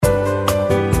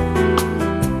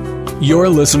You're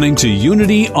listening to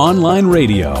Unity Online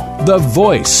Radio, the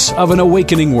voice of an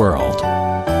awakening world.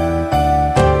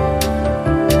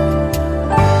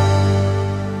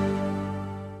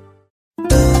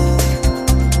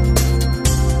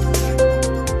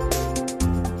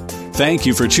 Thank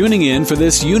you for tuning in for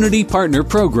this Unity Partner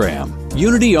Program.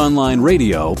 Unity Online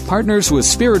Radio partners with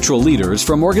spiritual leaders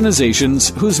from organizations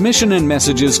whose mission and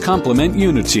messages complement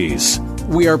Unity's.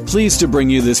 We are pleased to bring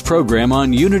you this program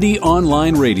on Unity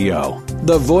Online Radio,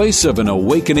 the voice of an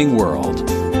awakening world.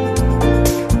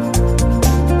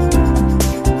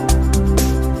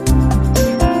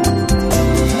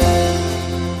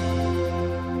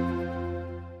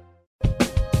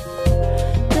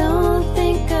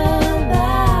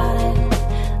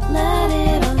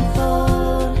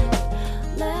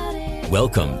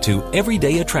 Welcome to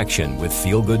Everyday Attraction with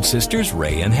Feel Good Sisters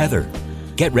Ray and Heather.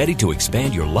 Get ready to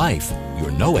expand your life,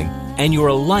 your knowing, and your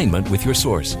alignment with your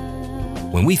source.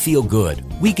 When we feel good,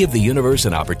 we give the universe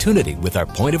an opportunity with our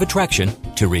point of attraction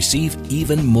to receive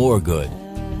even more good.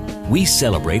 We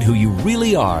celebrate who you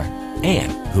really are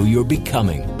and who you're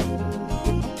becoming.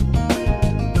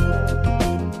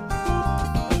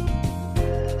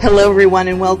 Hello, everyone,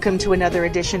 and welcome to another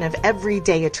edition of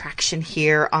Everyday Attraction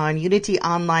here on Unity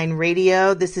Online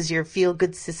Radio. This is your Feel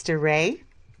Good Sister Ray.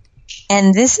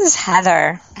 And this is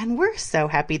Heather. And we're so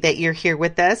happy that you're here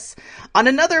with us on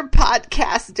another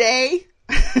podcast day.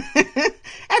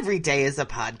 Every day is a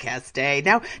podcast day.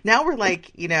 Now we're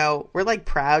like, we're like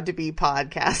proud to be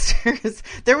podcasters.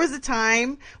 There was a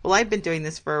time, I've been doing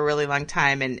this for a really long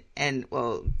time and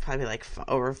probably like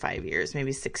over 5 years,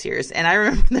 maybe 6 years. And I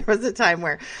remember there was a time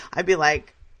where I'd be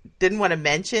like, didn't want to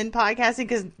mention podcasting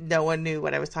because no one knew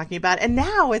what I was talking about. And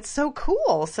now it's so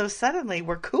cool. So suddenly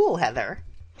we're cool, Heather.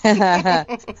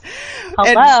 Hello.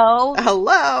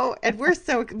 And we're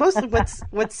so, mostly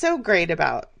what's so great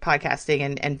about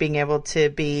podcasting and being able to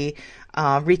be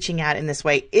reaching out in this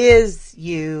way is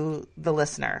you, the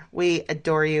listener. We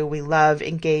adore you. We love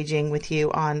engaging with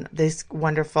you on this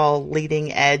wonderful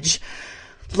leading edge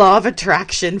law of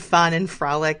attraction, fun and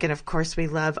frolic. And of course, we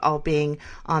love all being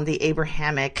on the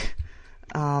Abrahamic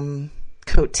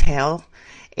coattail.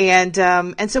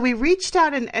 And so we reached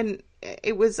out and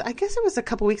it was a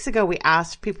couple weeks ago, we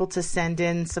asked people to send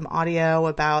in some audio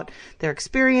about their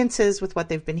experiences with what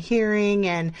they've been hearing.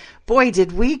 And boy,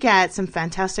 did we get some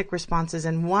fantastic responses.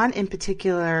 And one in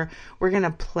particular, we're going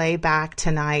to play back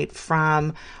tonight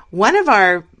from one of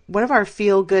our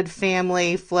Feel Good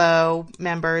Family Flow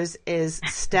members is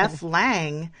Steph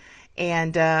Lang.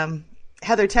 And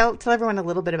Heather, tell everyone a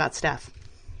little bit about Steph.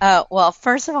 Well,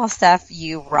 first of all, Steph,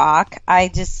 you rock.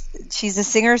 She's a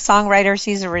singer-songwriter.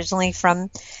 She's originally from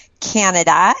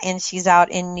Canada, and she's out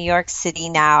in New York City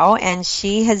now. And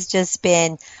she has just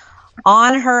been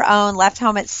on her own, left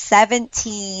home at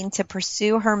 17 to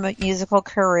pursue her musical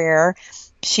career.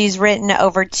 She's written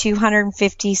over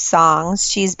 250 songs.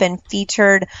 She's been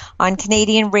featured on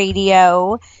Canadian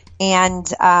radio,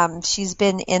 and she's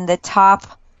been in the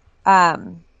top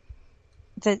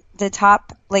the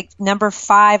top, like, number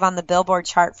 5 on the Billboard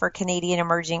chart for Canadian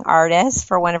emerging artists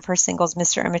for one of her singles,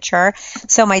 Mr. Immature.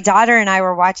 So my daughter and I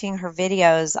were watching her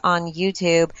videos on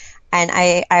YouTube, and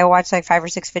I watched like 5 or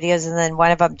 6 videos, and then one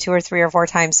of them 2 or 3 or 4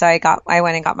 times. So I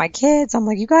went and got my kids. I'm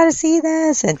like, you got to see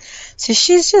this. And so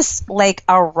she's just like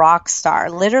a rock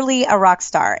star, literally a rock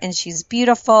star. And she's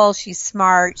beautiful. She's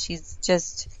smart. She's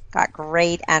just got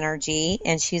great energy,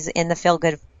 and she's in the feel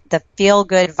good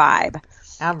vibe.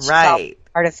 All right.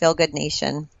 Part of Feel Good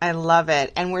Nation. I love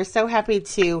it. And we're so happy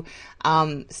to,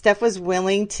 Steph was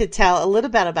willing to tell a little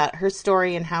bit about her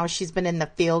story and how she's been in the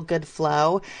Feel Good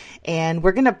flow. And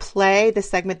we're going to play the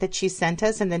segment that she sent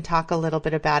us and then talk a little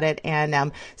bit about it.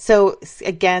 And so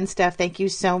again, Steph, thank you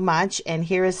so much. And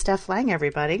here is Steph Lang,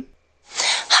 everybody.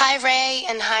 Hi, Ray,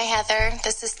 and hi, Heather.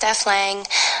 This is Steph Lang.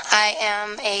 I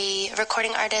am a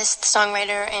recording artist,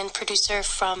 songwriter, and producer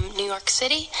from New York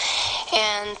City.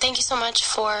 And thank you so much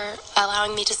for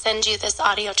allowing me to send you this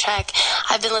audio track.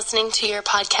 I've been listening to your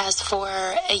podcast for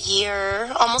a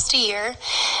year, almost a year,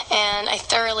 and I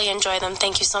thoroughly enjoy them.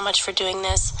 Thank you so much for doing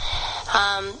this.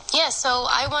 So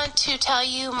I want to tell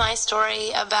you my story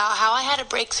about how I had a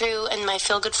breakthrough in my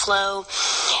Feel Good flow,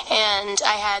 and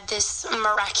I had this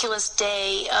miraculous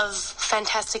day of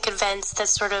fantastic events that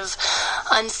sort of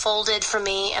unfolded for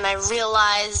me, and I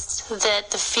realized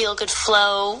that the Feel Good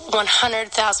flow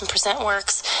 100,000%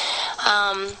 works.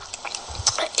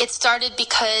 It started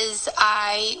because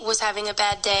I was having a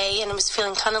bad day and I was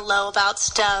feeling kind of low about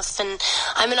stuff, and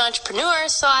I'm an entrepreneur,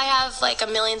 so I have like a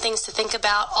million things to think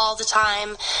about all the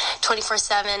time,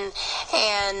 24/7,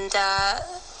 and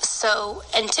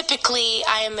And typically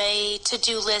I am a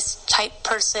to-do list type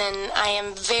person. I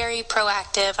am very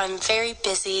proactive. I'm very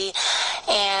busy,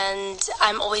 and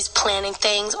I'm always planning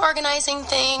things, organizing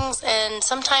things, and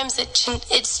sometimes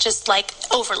it's just like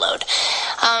overload.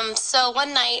 So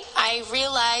one night I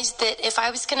realized that if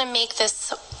I was going to make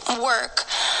this work,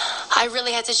 I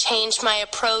really had to change my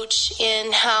approach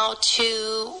in how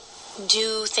to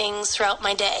do things throughout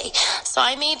my day. So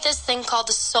I made this thing called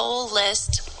the soul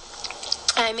list.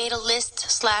 I made a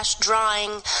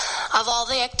list/drawing of all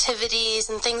the activities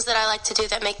and things that I like to do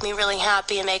that make me really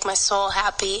happy and make my soul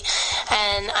happy.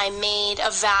 And I made a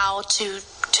vow to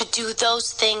do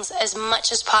those things as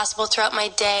much as possible throughout my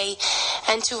day,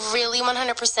 and to really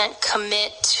 100%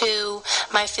 commit to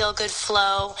my feel-good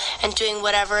flow and doing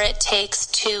whatever it takes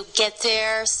to get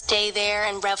there, stay there,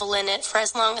 and revel in it for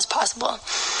as long as possible.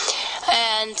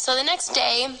 And so the next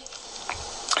day,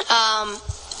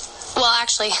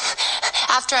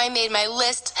 after I made my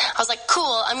list, I was like,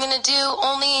 cool, I'm going to do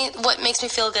only what makes me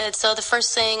feel good. So the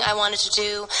first thing I wanted to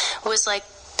do was like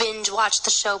binge watch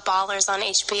the show Ballers on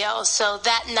HBO. So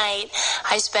that night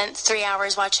I spent 3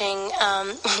 hours watching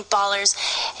Ballers,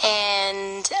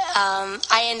 and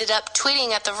I ended up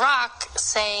tweeting at The Rock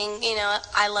saying,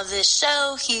 I love this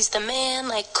show, he's the man,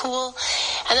 like, cool.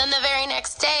 And then the very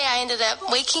next day I ended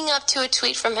up waking up to a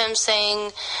tweet from him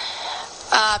saying,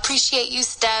 appreciate you,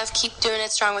 Steph. Keep doing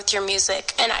it strong with your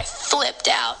music. And I flipped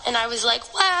out. And I was like,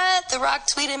 what? The Rock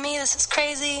tweeted me? This is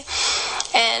crazy.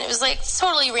 And it was like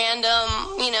totally random,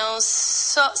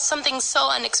 something so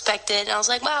unexpected. And I was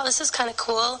like, wow, this is kind of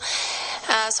cool.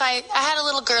 So I had a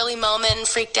little girly moment and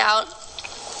freaked out.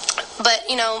 But,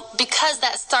 because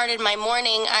that started my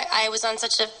morning, I was on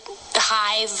such a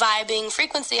high vibing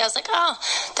frequency. I was like, oh,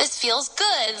 this feels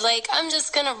good. Like, I'm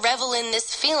just going to revel in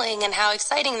this feeling and how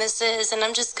exciting this is. And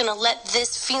I'm just going to let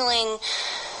this feeling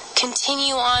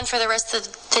continue on for the rest of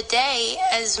the day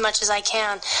as much as I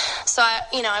can. So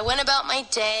I went about my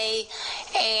day,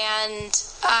 and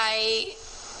I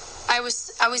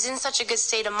was in such a good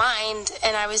state of mind,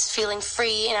 and I was feeling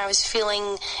free, and I was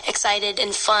feeling excited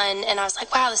and fun, and I was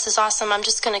like, wow, this is awesome. I'm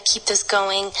just going to keep this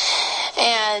going.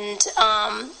 And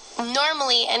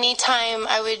normally, anytime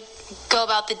I would go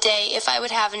about the day, if I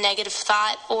would have a negative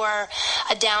thought or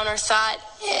a downer thought,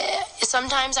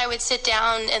 sometimes I would sit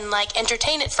down and like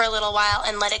entertain it for a little while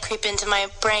and let it creep into my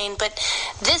brain. But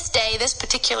this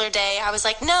particular day, I was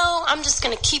like, no, I'm just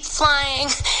going to keep flying.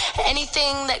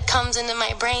 Anything that comes into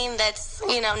my brain that's,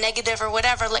 negative or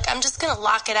whatever, like, I'm just going to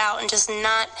lock it out and just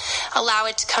not allow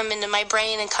it to come into my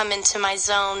brain and come into my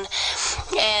zone.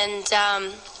 And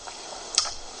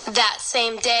that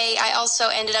same day, I also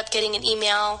ended up getting an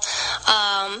email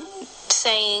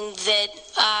saying that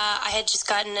I had just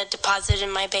gotten a deposit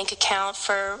in my bank account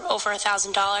for over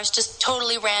 $1,000, just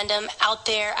totally random, out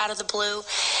there, out of the blue.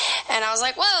 And I was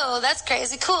like, whoa, that's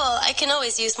crazy cool. I can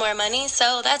always use more money,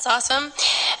 so that's awesome.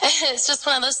 It's just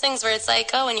one of those things where it's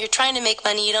like, oh, when you're trying to make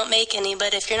money, you don't make any,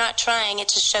 but if you're not trying, it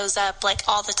just shows up like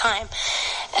all the time.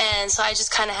 And so I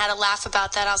just kind of had a laugh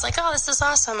about that. I was like, oh, this is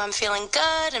awesome. I'm feeling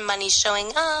good, and money's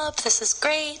showing up. This is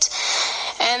great.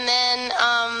 And then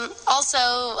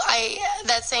also,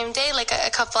 that same day, like a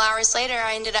couple hours later,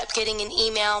 I ended up getting an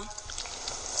email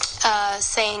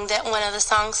saying that one of the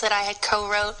songs that I had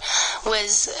co-wrote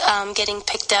was getting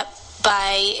picked up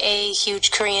by a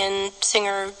huge Korean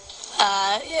singer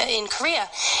in Korea,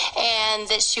 and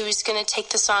that she was going to take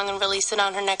the song and release it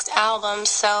on her next album.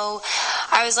 So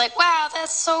I was like, wow,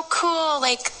 that's so cool.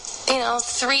 Like,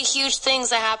 3 huge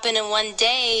things that happened in one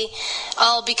day,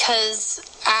 all because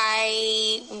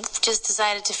I just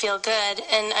decided to feel good,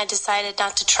 and I decided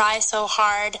not to try so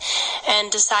hard,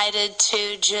 and decided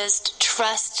to just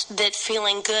trust that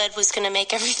feeling good was going to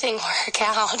make everything work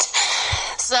out.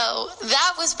 So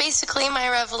that was basically my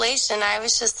revelation. I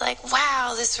was just like,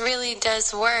 wow, this really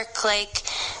does work. Like,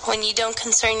 when you don't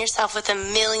concern yourself with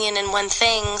 1,000,001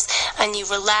 things, and you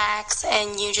relax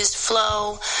and you just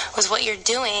flow with what you're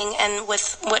doing and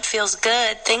with what feels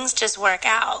good, things just work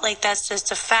out. Like, that's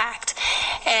just a fact.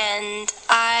 And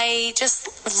I just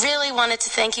really wanted to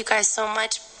thank you guys so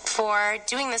much for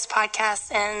doing this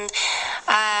podcast, and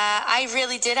I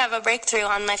really did have a breakthrough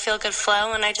on my Feel Good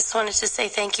Flow, and I just wanted to say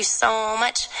thank you so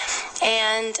much,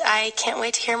 and I can't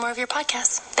wait to hear more of your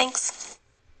podcasts. Thanks.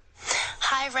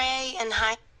 Hi, Ray, and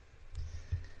hi.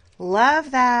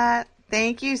 Love that.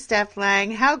 Thank you, Steph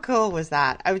Lang. How cool was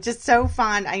that? I was just so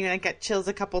fun. I got chills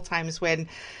a couple times when,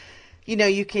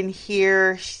 you can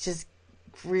hear she just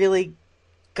really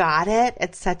got it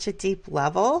at such a deep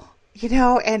level.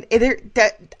 And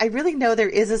I really know there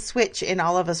is a switch in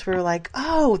all of us where we're like,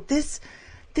 oh, this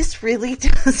this really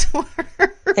does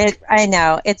work. I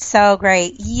know. It's so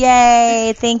great.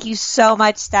 Yay. Thank you so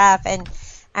much, Steph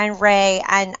and Ray.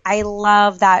 And I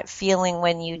love that feeling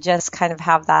when you just kind of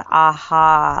have that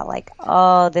aha, like,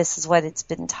 oh, this is what it's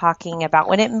been talking about.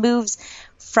 When it moves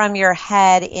from your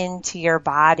head into your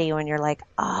body, when you're like,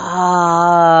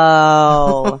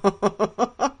 oh,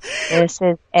 this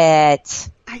is it.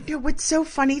 I know what's so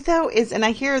funny though is, and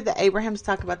I hear the Abrahams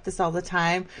talk about this all the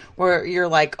time, where you're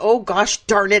like, oh gosh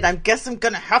darn it, I guess I'm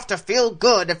going to have to feel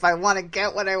good if I want to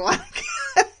get what I want to get.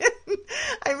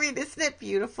 I mean, isn't it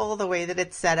beautiful the way that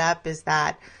it's set up is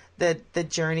that the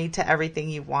journey to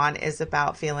everything you want is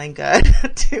about feeling good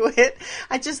to it.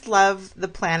 I just love the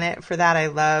planet for that. I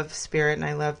love Spirit, and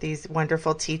I love these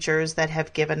wonderful teachers that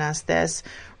have given us this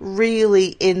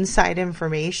really inside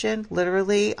information,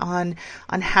 literally, on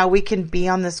how we can be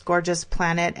on this gorgeous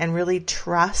planet and really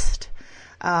trust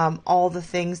all the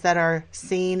things that are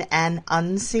seen and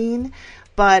unseen.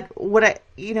 But what I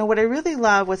really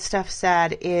love what Steph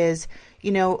said is,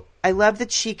 I love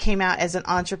that she came out as an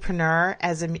entrepreneur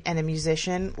and a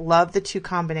musician. Love the two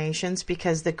combinations,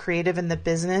 because the creative and the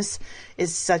business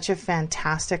is such a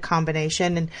fantastic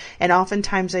combination. And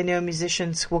oftentimes I know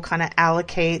musicians will kind of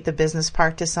allocate the business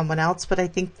part to someone else, but I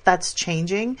think that's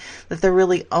changing, that they're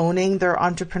really owning their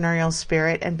entrepreneurial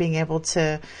spirit and being able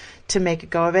to make a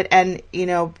go of it. And,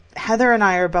 Heather and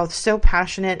I are both so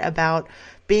passionate about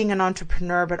being an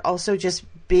entrepreneur, but also just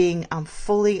being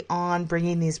fully on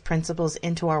bringing these principles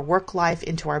into our work life,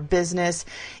 into our business,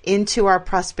 into our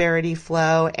prosperity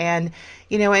flow. And,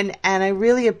 and I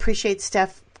really appreciate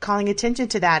Steph calling attention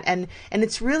to that. And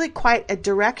it's really quite a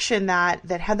direction that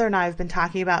Heather and I have been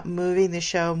talking about moving the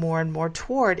show more and more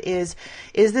toward is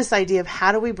this idea of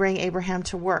how do we bring Abraham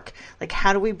to work? Like,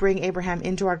 how do we bring Abraham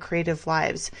into our creative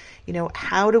lives?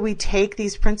 How do we take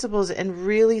these principles and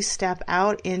really step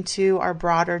out into our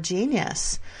broader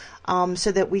genius?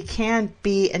 So that we can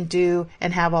be and do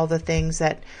and have all the things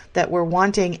that we're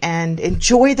wanting and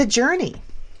enjoy the journey.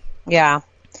 Yeah.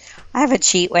 I have a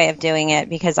cheat way of doing it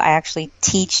because I actually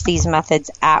teach these methods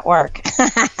at work.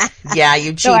 Yeah,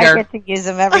 you cheater. So I get to use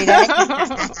them every day.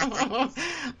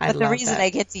 But the reason I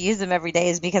get to use them every day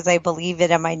is because I believe in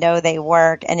them. I know they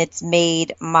work, and it's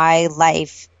made my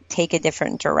life take a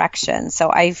different direction.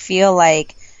 So I feel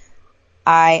like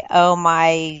I owe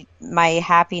my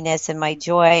happiness and my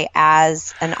joy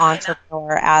as an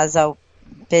entrepreneur, as a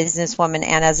businesswoman,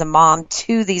 and as a mom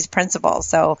to these principles.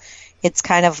 So it's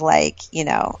kind of like,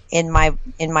 in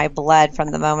my blood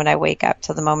from the moment I wake up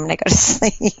to the moment I go to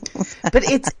sleep. But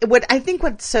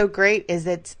what's so great is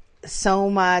it's so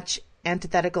much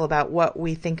antithetical about what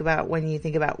we think about when you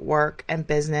think about work and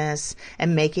business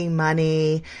and making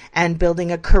money and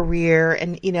building a career.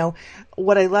 And,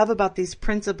 what I love about these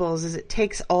principles is it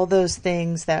takes all those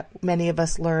things that many of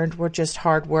us learned were just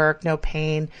hard work, no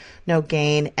pain, no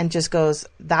gain, and just goes,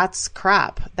 that's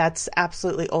crap. That's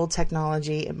absolutely old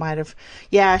technology. It might have,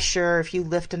 yeah, sure, if you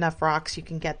lift enough rocks, you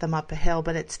can get them up a hill,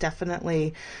 but it's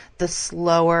definitely the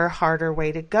slower, harder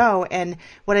way to go. And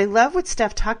what I love what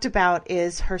Steph talked about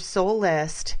is her soul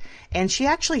list. And she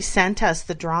actually sent us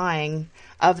the drawing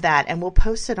of that, and we'll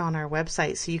post it on our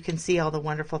website so you can see all the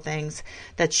wonderful things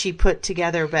that she put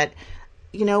together. But,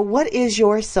 what is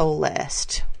your soul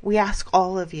list? We ask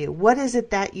all of you, what is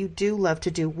it that you do love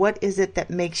to do? What is it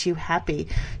that makes you happy?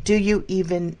 Do you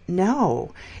even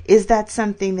know? Is that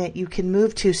something that you can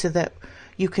move to so that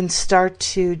you can start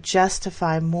to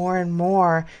justify more and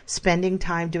more spending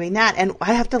time doing that? And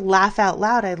I have to laugh out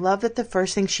loud. I love that the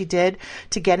first thing she did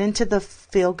to get into the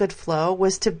feel good flow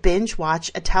was to binge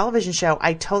watch a television show.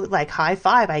 I totally high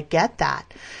five. I get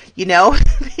that,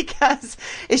 because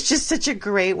it's just such a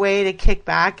great way to kick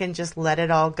back and just let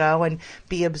it all go and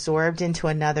be absorbed into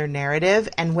another narrative.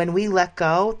 And when we let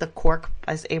go, the cork,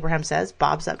 as Abraham says,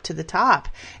 bobs up to the top.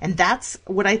 And that's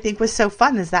what I think was so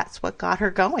fun, is that's what got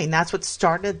her going. That's what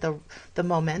started the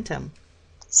momentum.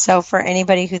 So for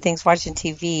anybody who thinks watching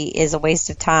TV is a waste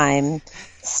of time,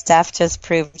 Steph just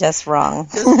proved us wrong.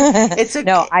 It's okay.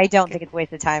 No, I don't think it's a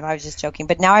waste of time. I was just joking.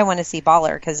 But now I want to see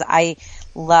Baller because I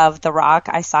love The Rock.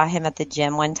 I saw him at the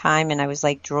gym one time and I was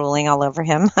drooling all over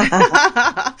him.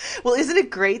 Well, isn't it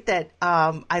great that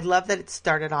I love that it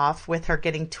started off with her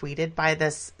getting tweeted by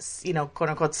this, quote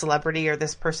unquote celebrity or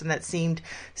this person that seemed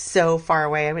so far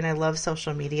away. I mean, I love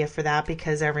social media for that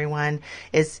because everyone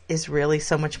is really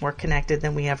so much more connected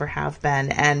than we ever have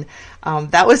been. And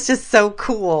that was just so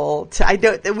cool.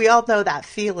 We all know that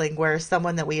feeling where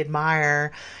someone that we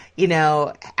admire,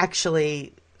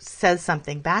 actually says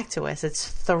something back to us. It's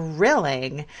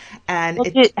thrilling. And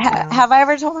have I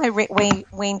ever told my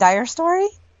Wayne Dyer story?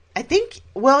 I think,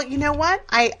 well, you know what?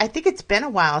 I think it's been a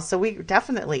while, so we're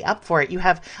definitely up for it.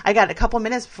 I got a couple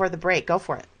minutes before the break. Go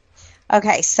for it.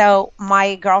 Okay, so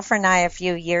my girlfriend and I, a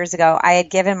few years ago, I had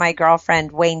given my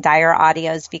girlfriend Wayne Dyer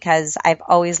audios because I've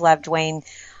always loved Wayne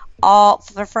all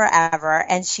for forever.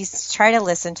 And she's tried to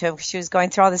listen to him. She was going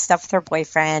through all this stuff with her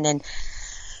boyfriend, and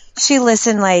she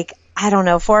listened like, I don't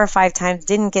know, 4 or 5 times,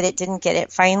 didn't get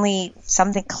it. Finally,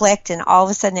 something clicked, and all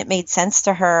of a sudden it made sense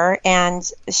to her. And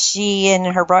she and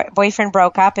her boyfriend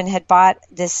broke up and had bought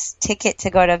this ticket to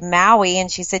go to Maui. And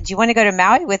she said, do you want to go to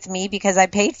Maui with me? Because I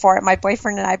paid for it. My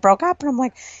boyfriend and I broke up. And I'm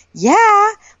like,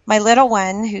 yeah. My little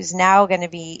one, who's now going to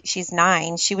be, she's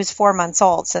 9. She was 4 months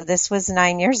old. So this was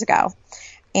 9 years ago.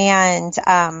 And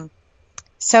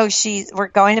so we're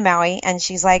going to Maui, and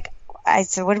she's like, I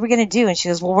said, what are we going to do? And she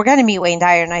goes, well, we're going to meet Wayne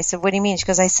Dyer. And I said, what do you mean? She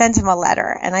goes, I sent him a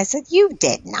letter. And I said, you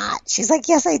did not. She's like,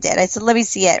 yes, I did. I said, let me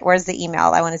see it. Where's the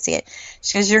email? I want to see it.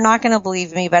 She goes, you're not going to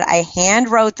believe me, but I hand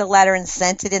wrote the letter and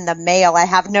sent it in the mail. I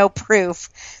have no proof.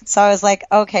 So I was like,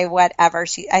 okay, whatever.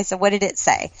 I said, what did it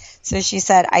say? So she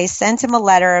said, I sent him a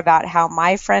letter about how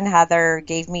my friend Heather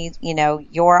gave me,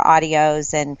 your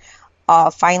audios, and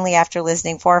finally, after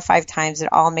listening 4 or 5 times,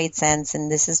 it all made sense,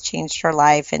 and this has changed her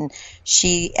life. And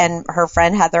she and her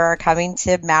friend Heather are coming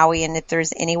to Maui, and if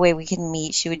there's any way we can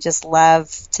meet, she would just love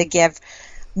to give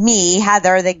me,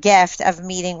 Heather, the gift of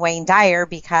meeting Wayne Dyer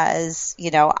because,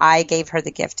 I gave her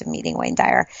the gift of meeting Wayne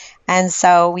Dyer. And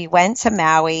so we went to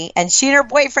Maui, and she and her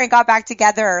boyfriend got back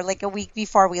together like a week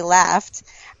before we left.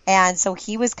 And so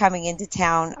he was coming into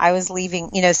town. I was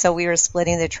leaving, so we were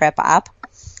splitting the trip up.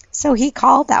 So he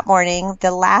called that morning,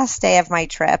 the last day of my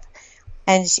trip,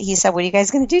 and he said, what are you guys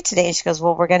going to do today? And she goes,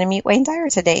 well, we're going to meet Wayne Dyer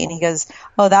today. And he goes,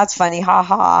 oh, that's funny, ha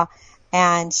ha.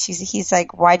 And he's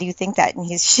like, why do you think that? And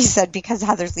she said, because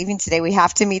Heather's leaving today. We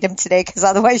have to meet him today because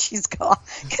otherwise she's going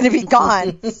to be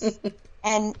gone.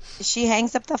 And she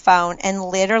hangs up the phone, and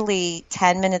literally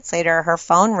 10 minutes later, her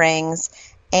phone rings.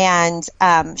 And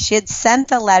she had sent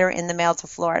the letter in the mail to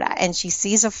Florida, and she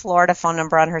sees a Florida phone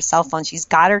number on her cell phone. She's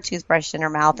got her toothbrush in her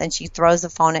mouth, and she throws the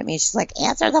phone at me. She's like,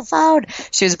 answer the phone.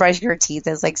 She was brushing her teeth. It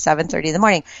was like 7:30 in the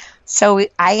morning. So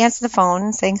I answer the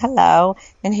phone saying hello,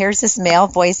 and here's this male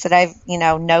voice that I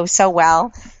know so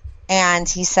well. And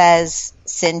he says,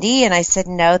 Cindy? And I said,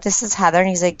 no, this is Heather. And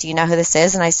he's like, do you know who this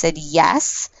is? And I said,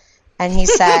 yes. And he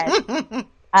said,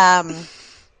 I'm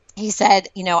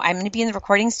going to be in the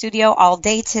recording studio all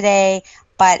day today,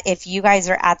 but if you guys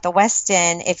are at the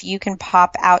Westin, if you can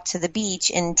pop out to the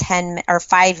beach in 10 or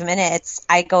 5 minutes,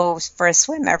 I go for a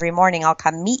swim every morning. I'll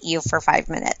come meet you for 5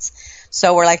 minutes.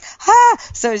 So we're like,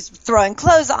 so he's throwing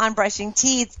clothes on, brushing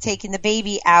teeth, taking the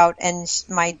baby out. And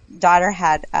my daughter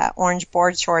had orange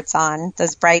board shorts on,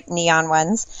 those bright neon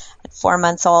ones, at 4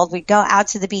 months old. We go out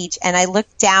to the beach, and I look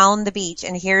down the beach,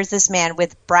 and here's this man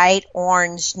with bright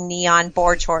orange neon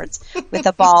board shorts with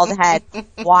a bald head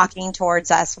walking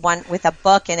towards us, one with a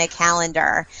book and a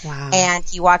calendar. Wow. And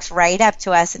he walks right up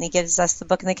to us, and he gives us the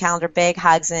book and the calendar, big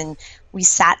hugs, and we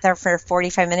sat there for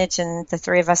 45 minutes, and the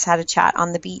 3 of us had a chat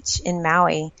on the beach in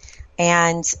Maui,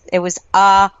 and it was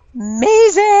amazing.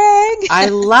 I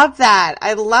love that.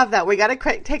 We got to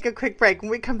take a quick break.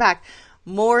 When we come back,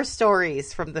 more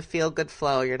stories from the Feel Good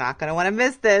Flow. You're not going to want to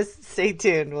miss this. Stay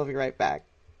tuned. We'll be right back.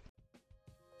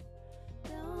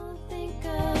 Don't think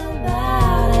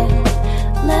about it.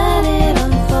 Let it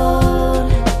unfold.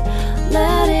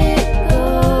 Let it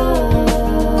go.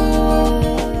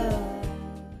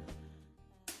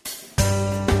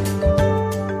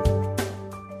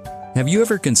 Have you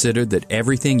ever considered that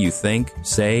everything you think,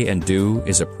 say, and do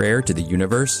is a prayer to the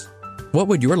universe? What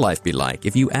would your life be like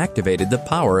if you activated the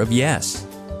power of yes?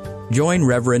 Join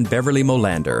Reverend Beverly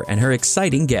Molander and her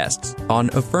exciting guests on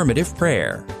Affirmative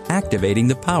Prayer, Activating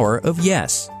the Power of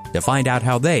Yes, to find out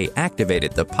how they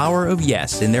activated the power of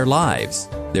yes in their lives,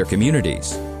 their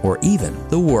communities, or even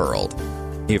the world.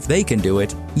 If they can do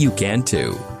it, you can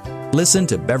too. Listen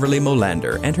to Beverly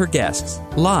Molander and her guests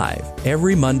live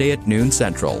every Monday at noon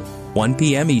Central, 1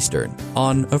 p.m. Eastern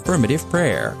on Affirmative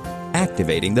Prayer,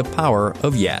 Activating the Power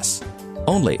of Yes.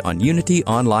 Only on Unity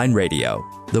Online Radio,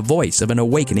 the voice of an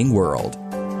awakening world.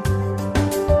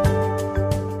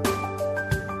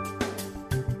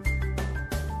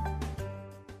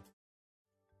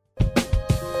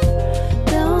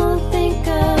 Don't think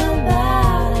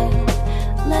about it.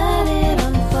 Let it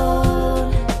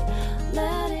unfold.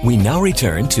 We now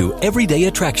return to Everyday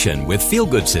Attraction with Feel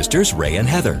Good Sisters Ray and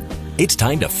Heather. It's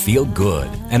time to feel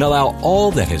good and allow all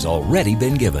that has already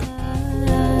been given.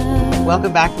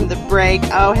 Welcome back from the break.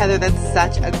 Oh, Heather, that's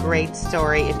such a great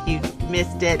story. If you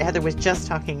missed it, Heather was just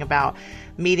talking about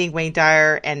meeting Wayne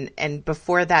Dyer, and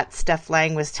before that, Steph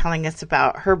Lang was telling us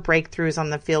about her breakthroughs on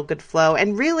the Feel Good Flow.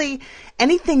 And really,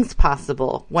 anything's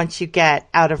possible once you get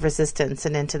out of resistance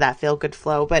and into that Feel Good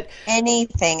Flow. But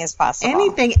anything is possible.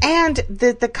 Anything. And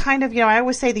the kind of, I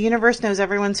always say the universe knows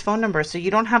everyone's phone number, so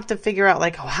you don't have to figure out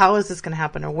like, oh, how is this going to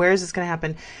happen or where is this going to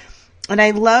happen? And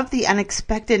I love the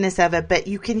unexpectedness of it, but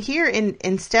you can hear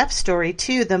in Steph's story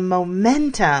too, the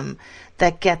momentum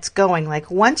that gets going. Like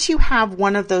once you have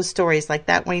one of those stories, like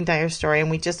that Wayne Dyer story,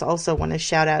 and we just also want to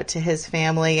shout out to his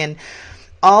family and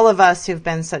all of us who've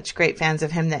been such great fans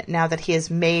of him, that now that he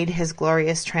has made his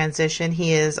glorious transition,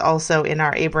 he is also in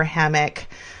our Abrahamic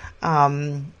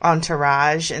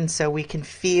entourage. And so we can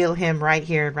feel him right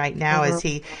here, right now, as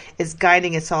he is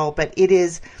guiding us all. But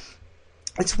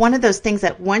it's one of those things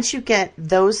that once you get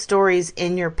those stories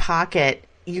in your pocket,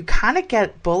 you kind of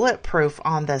get bulletproof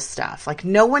on this stuff. Like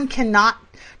no one can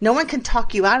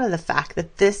talk you out of the fact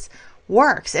that this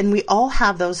works. And we all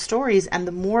have those stories. And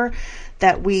the more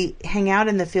that we hang out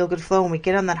in the Feel Good Flow and we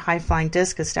get on that high flying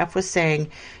disc, as Steph was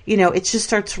saying, it just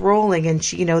starts rolling, and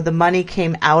she, the money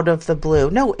came out of the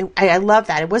blue. No, I love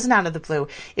that. It wasn't out of the blue.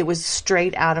 It was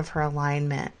straight out of her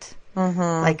alignment.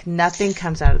 Like nothing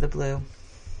comes out of the blue.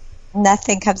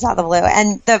 Nothing comes out of the blue.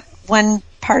 And the one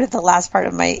part of the last part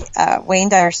of my Wayne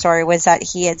Dyer story was that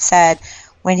he had said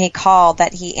when he called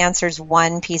that he answers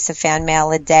one piece of fan mail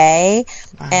a day.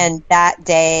 Wow. And that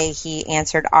day he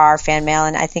answered our fan mail,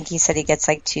 and I think he said he gets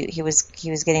like he was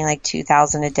getting like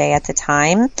 2,000 a day at the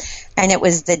time. And it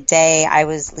was the day I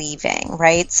was leaving,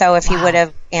 right? So if he would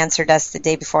have answered us the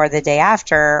day before or the day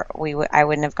after, I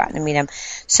wouldn't have gotten to meet him.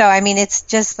 So, I mean, it's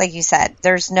just like you said,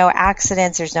 there's no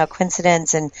accidents, there's no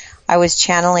coincidence. And I was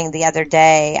channeling the other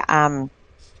day,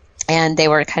 and they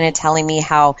were kind of telling me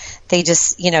how they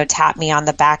just, tap me on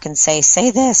the back and say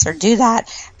this or do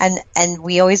that. And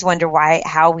we always wonder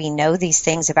how we know these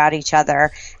things about each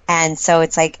other. And so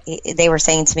it's like they were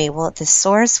saying to me, well, the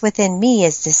source within me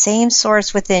is the same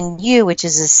source within you, which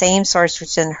is the same source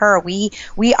within her. We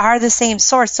are the same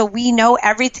source, so we know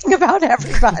everything about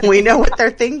everybody. We know what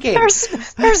they're thinking.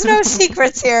 There's no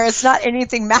secrets here. It's not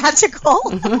anything magical.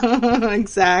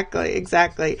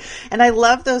 Exactly. And I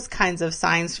love those kinds of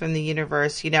signs from the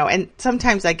universe, and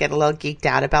sometimes I get a little geeked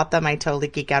out about them. I totally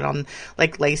geek out on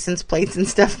like license plates and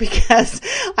stuff because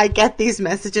I get these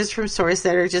messages from source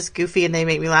that are just goofy and they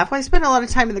make me laugh. Well, I spend a lot of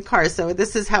time in the car, so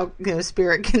this is how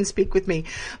spirit can speak with me.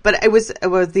 But it was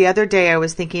the other day I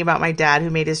was thinking about my dad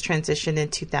who made his transition in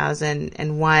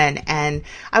 2001, and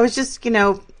I was just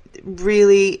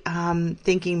really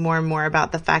thinking more and more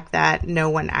about the fact that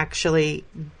no one actually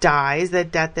dies,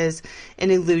 that death is an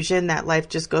illusion, that life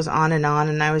just goes on. And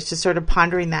I was just sort of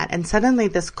pondering that, and suddenly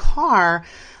this car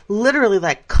literally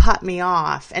like cut me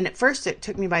off. And at first it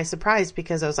took me by surprise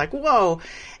because I was like, whoa.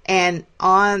 And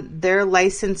on their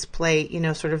license plate,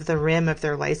 sort of the rim of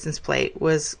their license plate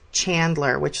was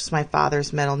Chandler, which is my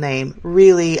father's middle name.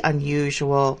 Really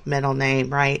unusual middle name,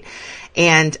 right?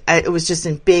 And it was just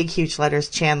in big, huge letters,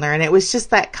 Chandler. And it was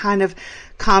just that kind of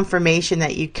confirmation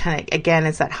that you kind of, again,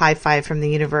 it's that high five from the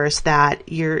universe that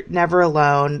you're never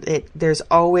alone. There's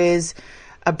always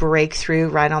a breakthrough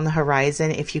right on the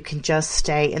horizon if you can just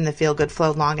stay in the Feel Good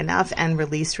Flow long enough and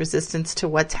release resistance to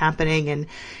what's happening. And,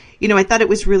 I thought it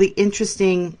was really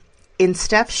interesting in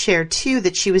Steph's share too,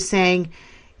 that she was saying,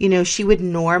 she would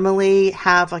normally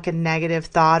have like a negative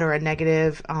thought or a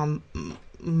negative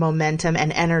momentum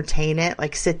and entertain it,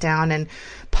 like sit down and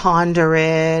ponder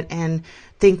it and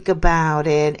think about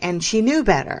it. And she knew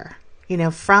better,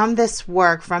 from this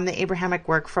work, from the Abrahamic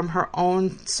work, from her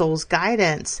own soul's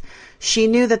guidance. She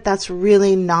knew that that's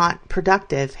really not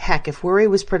productive. Heck, if worry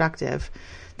was productive,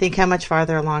 think how much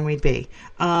farther along we'd be.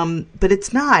 But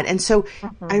it's not. And so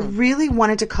I really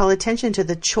wanted to call attention to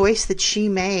the choice that she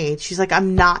made. She's like,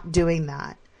 I'm not doing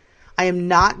that. I am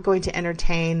not going to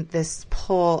entertain this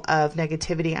pull of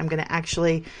negativity. I'm going to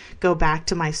actually go back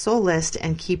to my soul list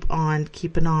and keep on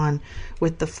keeping on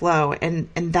with the flow. And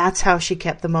that's how she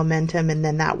kept the momentum. And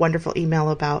then that wonderful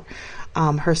email about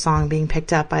her song being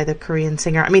picked up by the Korean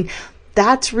singer. I mean,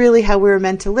 that's really how we were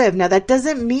meant to live. Now, that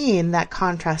doesn't mean that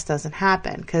contrast doesn't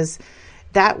happen, because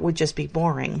that would just be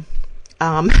boring.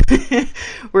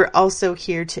 We're also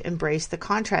here to embrace the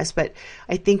contrast. But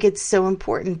I think it's so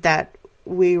important that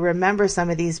we remember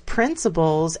some of these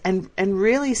principles and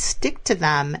really stick to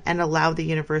them and allow the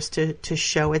universe to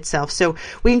show itself. So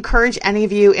we encourage any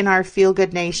of you in our Feel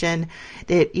Good Nation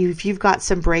that if you've got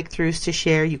some breakthroughs to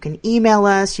share, you can email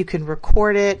us, you can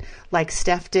record it like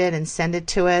Steph did and send it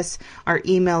to us. Our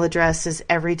email address is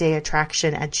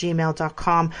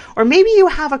everydayattraction@gmail.com. Or maybe you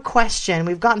have a question.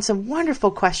 We've gotten some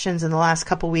wonderful questions in the last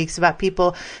couple weeks about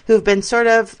people who've been sort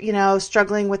of,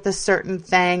 struggling with a certain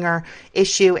thing or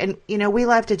issue. And, we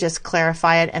love to just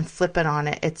clarify it and flip it on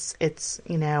it. It's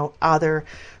other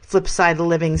flip side, the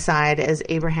living side, as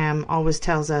Abraham always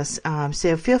tells us.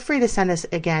 So feel free to send us,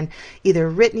 again, either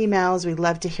written emails. We'd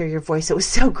love to hear your voice. It was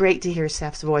so great to hear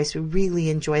Steph's voice. We really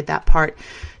enjoyed that part.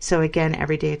 So again,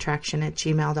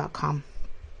 everydayattraction@gmail.com.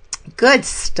 Good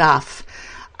stuff.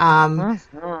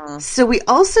 So we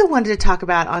also wanted to talk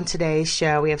about on today's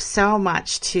show, we have so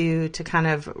much to kind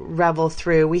of revel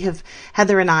through.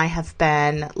 Heather and I have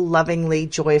been lovingly,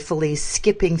 joyfully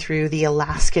skipping through the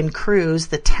Alaskan cruise,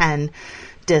 the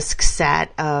 10-disc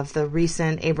set of the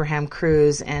recent Abraham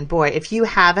cruise. And boy, if you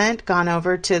haven't gone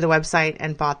over to the website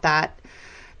and bought that,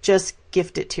 just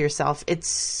gift it to yourself. It's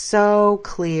so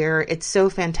clear. It's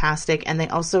so fantastic. And they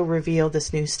also reveal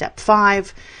this new step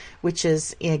 5, which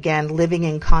is, again, living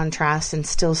in contrast and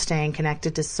still staying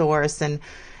connected to source and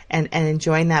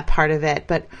enjoying that part of it.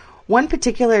 But one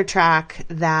particular track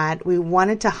that we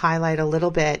wanted to highlight a little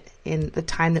bit in the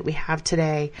time that we have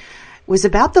today was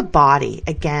about the body,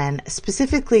 again,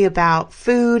 specifically about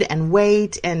food and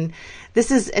weight. And this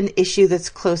is an issue that's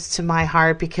close to my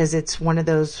heart because it's one of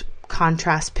those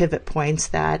contrast pivot points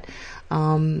that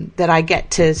I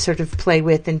get to sort of play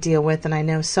with and deal with, and I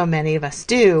know so many of us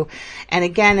do. And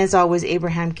again, as always,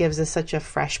 Abraham gives us such a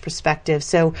fresh perspective.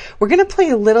 So we're going to play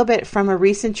a little bit from a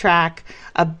recent track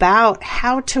about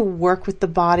how to work with the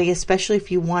body, especially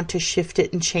if you want to shift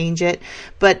it and change it.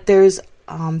 But there's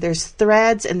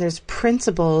threads and there's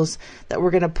principles that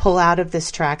we're going to pull out of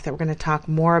this track that we're going to talk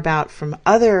more about from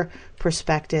other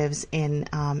perspectives in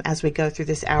as we go through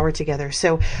this hour together.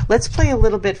 So let's play a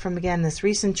little bit from, again, this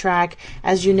recent track.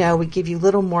 As you know, we give you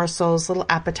little morsels, little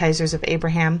appetizers of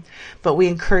Abraham, but we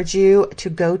encourage you to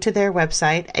go to their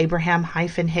website,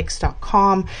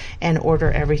 abraham-hicks.com, and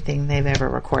order everything they've ever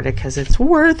recorded because it's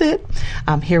worth it.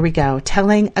 Here we go.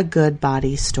 Telling a Good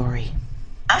Body Story.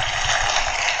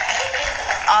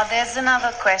 Oh, there's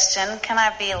another question. Can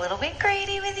I be a little bit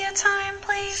greedy with your time,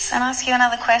 please, and ask you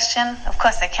another question? Of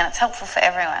course I can. It's helpful for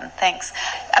everyone. Thanks.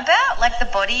 About, the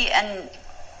body and,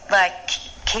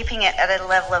 keeping it at a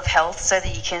level of health so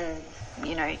that you can,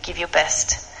 give your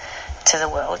best to the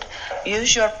world.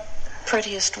 Use your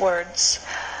prettiest words.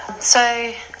 So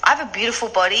I have a beautiful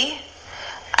body,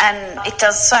 and it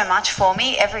does so much for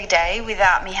me every day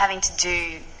without me having to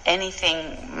do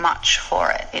anything much for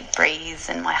it. It breathes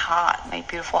in my heart, my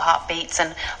beautiful heart beats,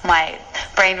 and my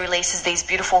brain releases these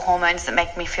beautiful hormones that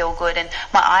make me feel good, and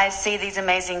my eyes see these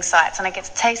amazing sights, and I get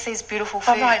to taste these beautiful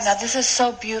foods. All right, now this is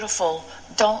so beautiful.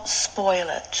 Don't spoil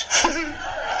it.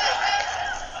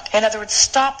 In other words,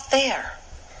 stop there.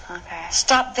 Okay.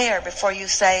 Stop there before you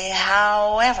say,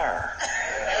 however.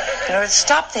 In other words,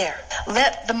 stop there.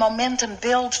 Let the momentum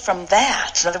build from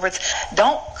that. In other words,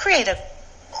 don't create a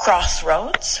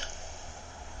crossroads.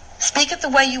 Speak it the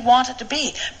way you want it to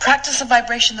be. Practice the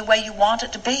vibration the way you want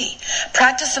it to be.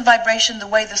 Practice the vibration the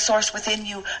way the source within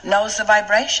you knows the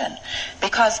vibration.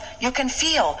 Because you can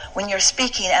feel when you're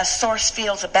speaking as source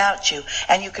feels about you,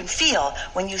 and you can feel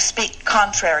when you speak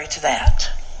contrary to that.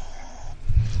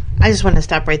 I just want to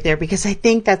stop right there because I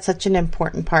think that's such an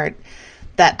important part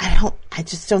that I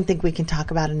just don't think we can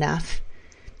talk about enough.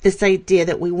 This idea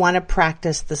that we want to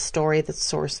practice the story that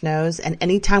source knows. And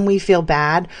anytime we feel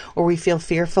bad or we feel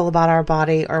fearful about our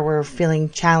body or we're feeling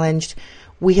challenged,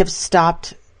 we have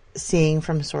stopped seeing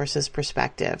from source's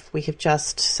perspective. We have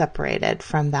just separated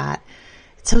from that.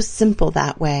 It's so simple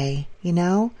that way,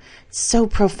 It's so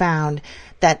profound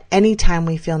that anytime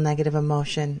we feel negative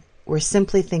emotion, we're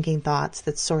simply thinking thoughts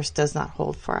that source does not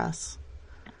hold for us.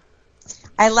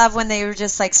 I love when they were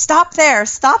just like, stop there,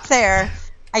 stop there.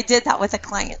 I did that with a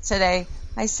client today.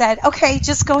 I said, okay,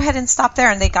 just go ahead and stop there.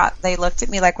 And they looked at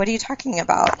me like, what are you talking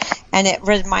about? And it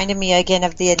reminded me again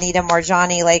of the Anita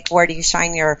Morjani, where do you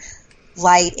shine your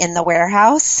light in the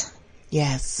warehouse?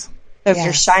 Yes. So if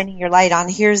you're shining your light on,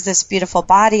 here's this beautiful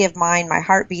body of mine, my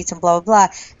heart beats and blah, blah,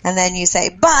 blah. And then you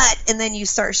say, and then you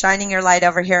start shining your light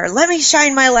over here. Let me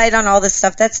shine my light on all this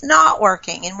stuff that's not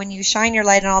working. And when you shine your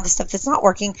light on all the stuff that's not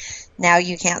working, now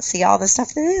you can't see all the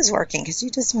stuff that is working because you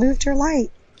just moved your light.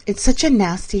 It's such a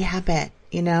nasty habit,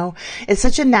 It's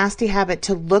such a nasty habit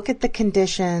to look at the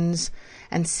conditions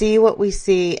and see what we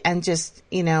see and just,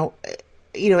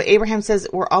 Abraham says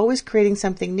we're always creating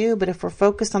something new, but if we're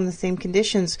focused on the same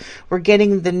conditions, we're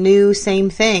getting the new same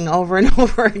thing over and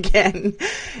over again,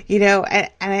 and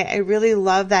I really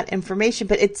love that information,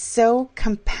 but it's so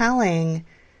compelling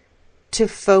to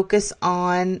focus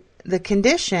on the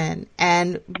condition.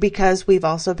 And because we've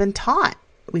also been taught,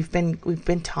 we've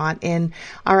been taught in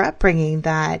our upbringing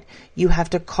that you have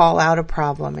to call out a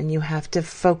problem and you have to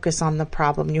focus on the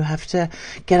problem. You have to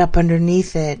get up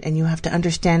underneath it and you have to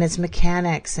understand its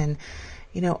mechanics. And,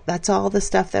 that's all the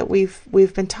stuff that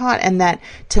we've been taught, and that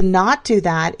to not do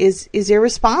that is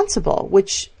irresponsible,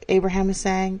 which Abraham is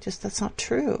saying that's not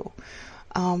true.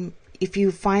 If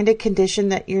you find a condition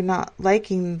that you're not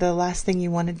liking, the last thing you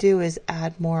want to do is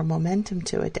add more momentum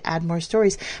to it, to add more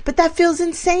stories. But that feels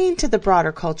insane to the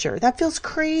broader culture. That feels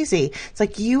crazy. It's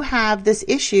like you have this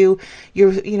issue,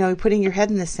 you're putting your head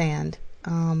in the sand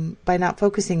by not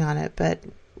focusing on it. But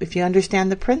if you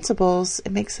understand the principles,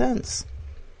 it makes sense.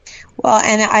 Well,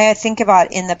 and I think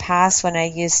about in the past when I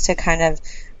used to kind of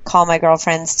call my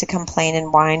girlfriends to complain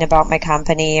and whine about my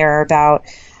company or about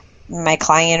my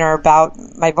client or about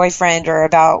my boyfriend or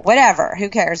about whatever, who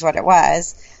cares what it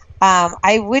was.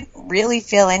 I wouldn't really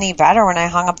feel any better when I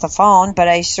hung up the phone, but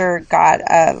I sure got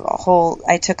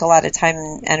I took a lot of time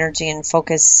and energy and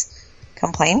focus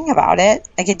complaining about it.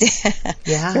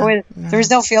 Yeah. There was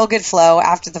no feel good flow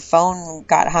after the phone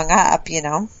got hung up,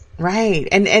 Right.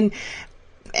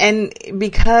 And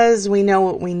because we know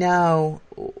what we know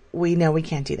we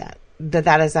can't do that.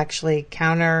 That is actually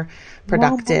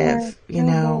counterproductive,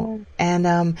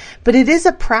 and, but it is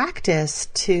a practice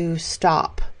to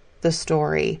stop the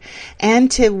story and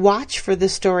to watch for the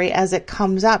story as it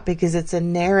comes up, because it's a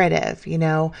narrative,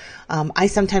 I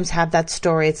sometimes have that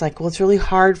story. It's like, well, it's really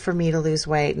hard for me to lose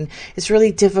weight and it's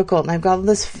really difficult. And I've got all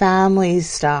this family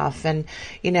stuff and,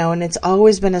 and it's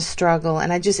always been a struggle,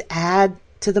 and I just add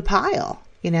to the pile,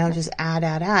 just add.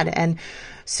 And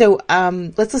so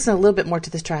let's listen a little bit more to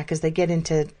this track as they get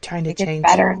into trying to change.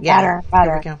 Better. Here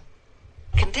we go.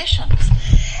 Conditions.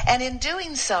 And in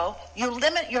doing so, you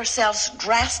limit yourselves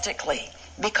drastically,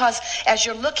 because as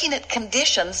you're looking at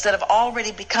conditions that have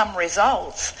already become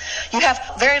results, you have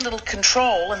very little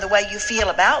control in the way you feel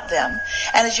about them.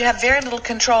 And as you have very little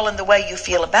control in the way you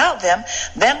feel about them,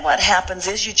 then what happens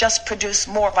is you just produce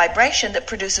more vibration that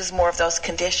produces more of those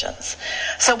conditions.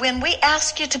 So when we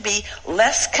ask you to be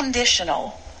less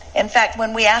conditional, in fact,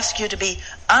 when we ask you to be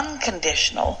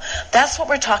unconditional, that's what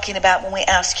we're talking about when we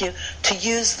ask you to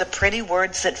use the pretty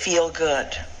words that feel good.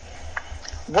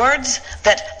 Words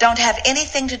that don't have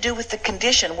anything to do with the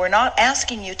condition. We're not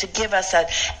asking you to give us an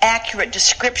accurate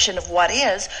description of what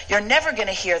is. You're never going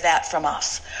to hear that from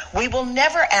us. We will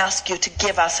never ask you to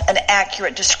give us an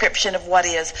accurate description of what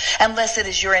is, unless it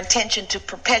is your intention to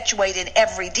perpetuate in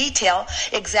every detail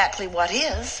exactly what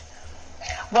is.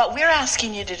 What we're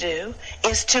asking you to do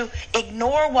is to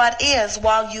ignore what is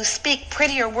while you speak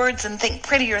prettier words and think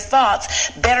prettier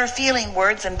thoughts, better feeling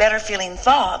words and better feeling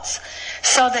thoughts,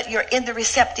 so that you're in the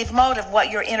receptive mode of what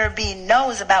your inner being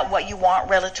knows about what you want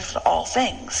relative to all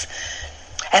things.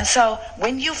 And so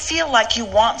when you feel like you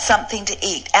want something to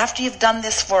eat, after you've done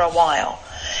this for a while,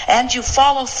 and you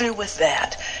follow through with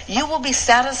that, you will be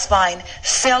satisfying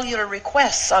cellular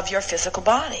requests of your physical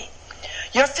body.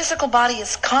 Your physical body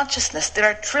is consciousness. There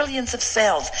are trillions of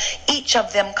cells, each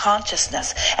of them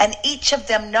consciousness, and each of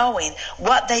them knowing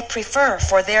what they prefer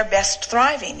for their best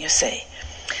thriving, you see.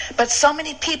 But so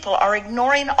many people are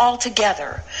ignoring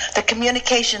altogether the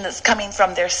communication that's coming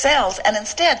from their cells, and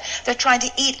instead they're trying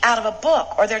to eat out of a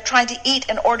book, or they're trying to eat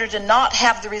in order to not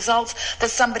have the results that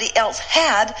somebody else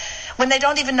had, when they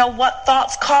don't even know what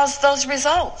thoughts caused those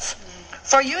results.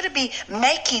 For you to be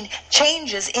making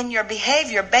changes in your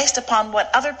behavior based upon what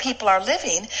other people are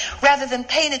living, rather than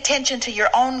paying attention to your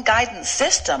own guidance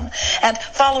system and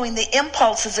following the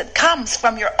impulses that comes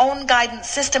from your own guidance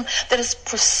system that is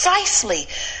precisely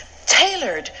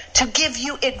tailored to give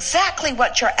you exactly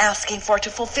what you're asking for, to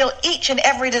fulfill each and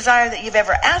every desire that you've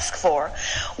ever asked for,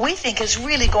 we think is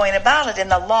really going about it in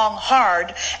the long,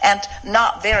 hard, and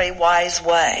not very wise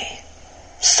way.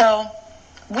 So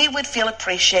we would feel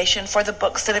appreciation for the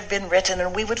books that have been written,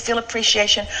 and we would feel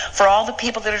appreciation for all the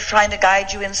people that are trying to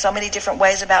guide you in so many different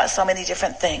ways about so many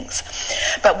different things.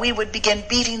 But we would begin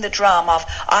beating the drum of,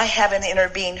 I have an inner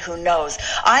being who knows.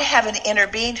 I have an inner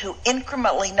being who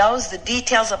incrementally knows the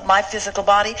details of my physical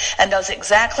body and knows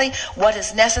exactly what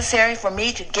is necessary for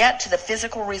me to get to the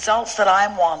physical results that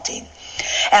I'm wanting.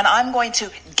 And I'm going to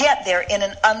get there in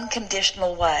an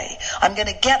unconditional way. I'm going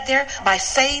to get there by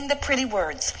saying the pretty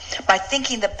words, by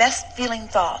thinking the best feeling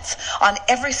thoughts on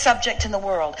every subject in the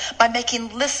world, by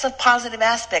making lists of positive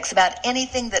aspects about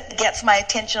anything that gets my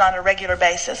attention on a regular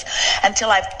basis,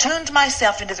 until I've tuned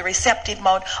myself into the receptive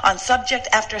mode on subject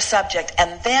after subject.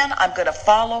 And then I'm going to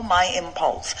follow my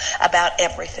impulse about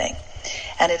everything.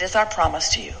 And it is our promise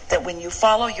to you that when you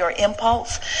follow your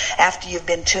impulse, after you've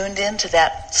been tuned into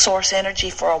that source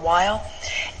energy for a while,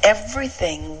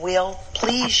 everything will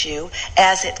please you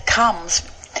as it comes.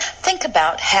 Think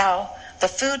about how the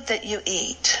food that you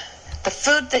eat,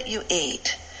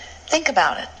 think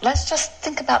about it. Let's just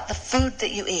think about the food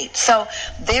that you eat. So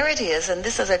there it is, and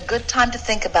this is a good time to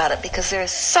think about it because there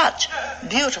is such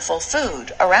beautiful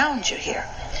food around you here.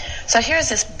 So here's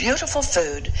this beautiful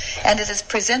food, and it is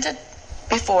presented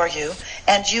before you,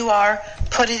 and you are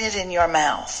putting it in your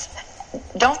mouth.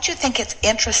 Don't you think it's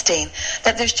interesting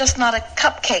that there's just not a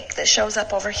cupcake that shows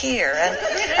up over here and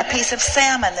a piece of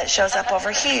salmon that shows up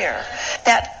over here?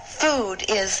 That food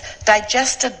is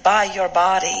digested by your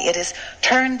body. It is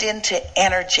turned into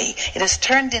energy. It is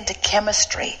turned into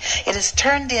chemistry. It is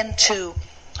turned into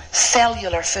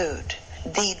cellular food.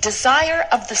 The desire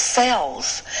of the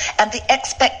cells and the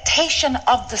expectation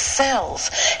of the cells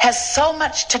has so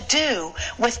much to do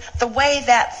with the way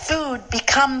that food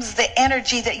becomes the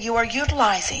energy that you are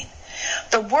utilizing.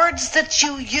 The words that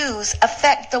you use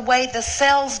affect the way the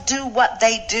cells do what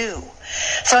they do.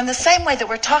 So in the same way that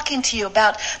we're talking to you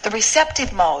about the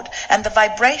receptive mode and the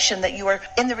vibration that you are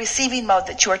in the receiving mode,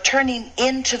 that you are turning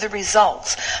into the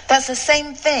results, that's the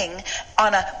same thing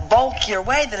on a bulkier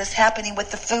way that is happening with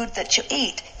the food that you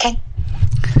eat.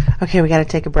 Okay, we got to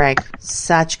take a break.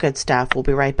 Such good stuff. We'll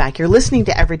be right back. You're listening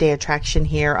to Everyday Attraction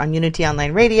here on Unity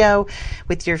Online Radio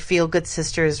with your Feel Good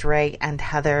sisters, Ray and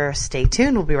Heather. Stay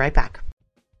tuned. We'll be right back.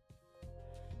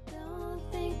 Don't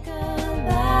think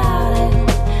about it.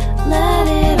 Let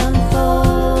it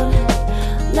unfold.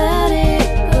 Let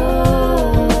it go.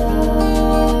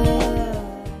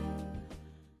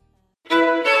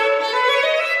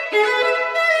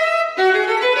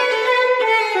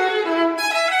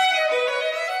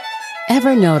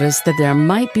 Ever notice that there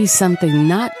might be something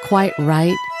not quite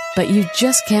right, but you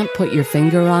just can't put your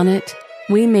finger on it?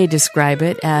 We may describe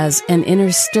it as an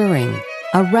inner stirring,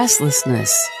 a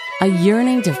restlessness, a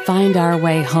yearning to find our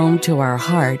way home to our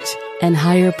heart and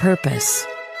higher purpose.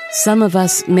 Some of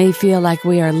us may feel like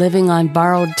we are living on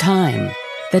borrowed time,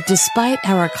 that despite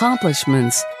our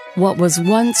accomplishments, what was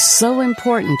once so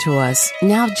important to us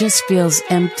now just feels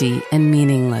empty and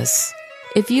meaningless.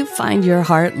 If you find your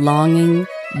heart longing,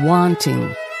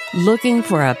 wanting, looking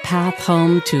for a path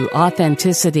home to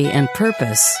authenticity and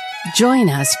purpose, join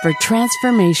us for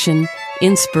transformation,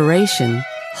 inspiration,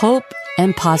 hope,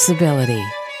 and possibility.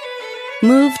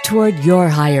 Move toward your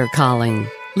higher calling.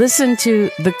 Listen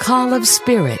to The Call of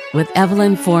Spirit with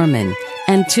Evelyn Foreman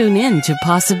and tune in to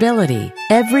Possibility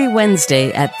every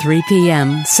Wednesday at 3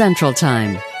 p.m. Central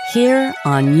Time here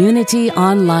on Unity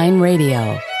Online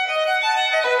Radio.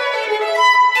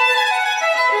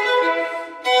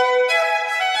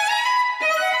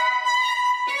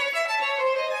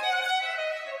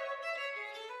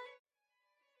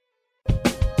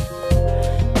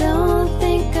 Don't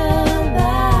think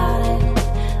about it.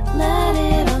 Let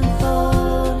it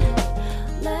unfold.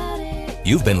 Let it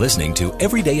You've been listening to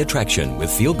Everyday Attraction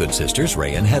with Feel Good sisters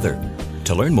Ray and Heather.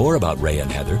 To learn more about Ray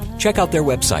and Heather, check out their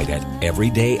website at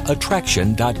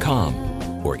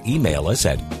everydayattraction.com or email us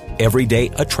at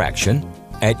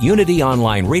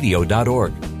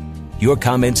everydayattraction@unityonlineradio.org. Your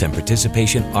comments and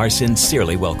participation are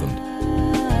sincerely welcomed.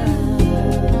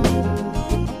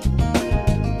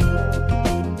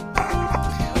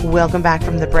 Welcome back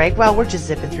from the break. Well, we're just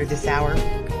zipping through this hour.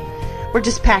 We're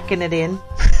just packing it in.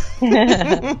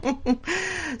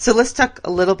 So let's talk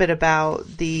a little bit about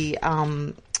the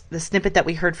snippet that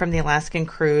we heard from the Alaskan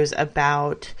cruise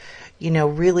about,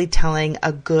 really telling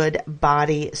a good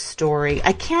body story.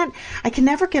 I can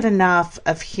never get enough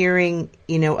of hearing,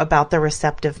 about the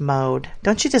receptive mode.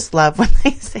 Don't you just love when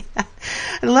they say that?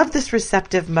 I love this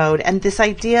receptive mode and this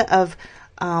idea of,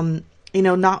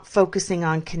 not focusing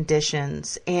on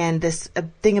conditions, and this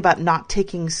thing about not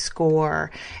taking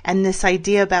score, and this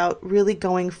idea about really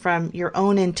going from your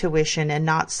own intuition and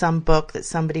not some book that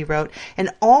somebody wrote. And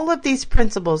all of these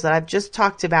principles that I've just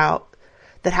talked about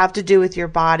that have to do with your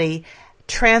body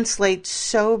translate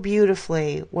so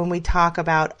beautifully when we talk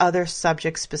about other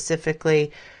subjects,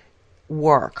 specifically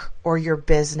work or your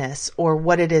business or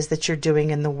what it is that you're doing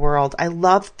in the world. I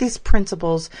love these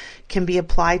principles can be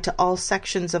applied to all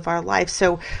sections of our life.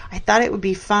 So I thought it would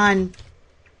be fun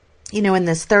in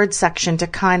this third section to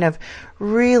kind of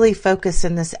really focus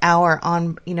in this hour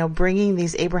on, bringing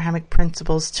these Abrahamic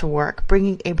principles to work,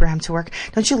 bringing Abraham to work.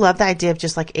 Don't you love the idea of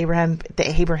just like Abraham, the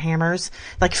Abrahamers,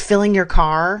 like filling your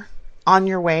car on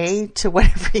your way to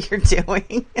whatever you're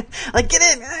doing? Like, get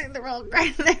in, they're all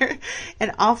right there.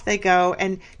 And off they go,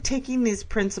 and taking these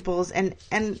principles and,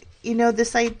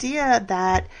 this idea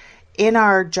that in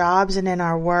our jobs and in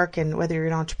our work, and whether you're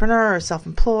an entrepreneur or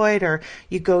self-employed, or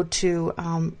you go to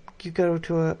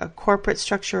a corporate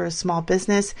structure or a small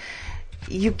business,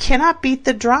 you cannot beat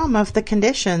the drum of the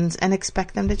conditions and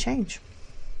expect them to change.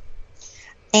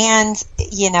 And,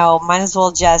 might as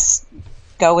well just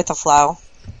go with the flow.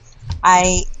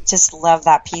 I just love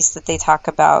that piece that they talk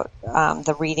about,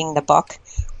 the reading the book,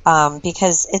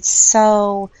 because it's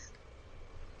so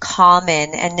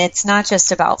common, and it's not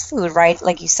just about food, right?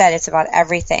 Like you said, it's about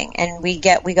everything. And we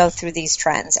go through these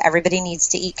trends. Everybody needs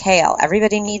to eat kale.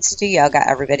 Everybody needs to do yoga.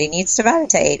 Everybody needs to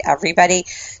meditate. Everybody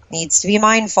needs to be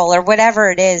mindful, or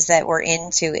whatever it is that we're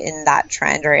into in that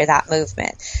trend or that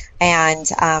movement. And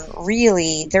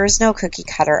really, there's no cookie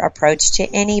cutter approach to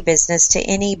any business, to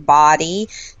any body,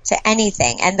 to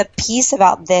anything. And the piece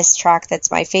about this track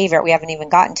that's my favorite, we haven't even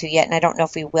gotten to yet, and I don't know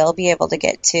if we will be able to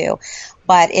get to,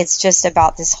 but it's just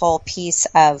about this whole piece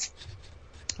of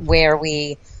where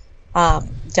we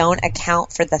don't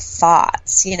account for the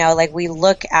thoughts. Like we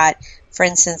look at, for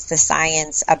instance, the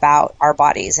science about our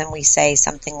bodies, and we say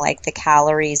something like the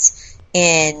calories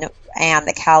in and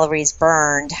the calories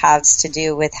burned has to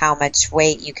do with how much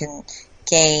weight you can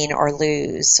gain or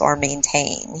lose or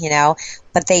maintain,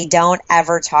 but they don't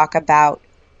ever talk about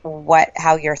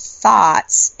how your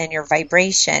thoughts and your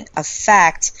vibration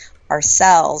affect our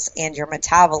cells and your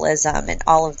metabolism and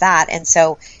all of that. And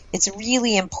so it's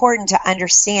really important to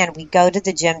understand, we go to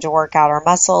the gym to work out our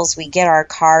muscles, we get our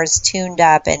cars tuned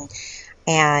up and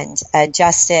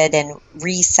adjusted and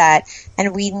reset.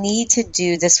 And we need to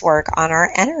do this work on our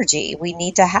energy. We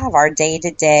need to have our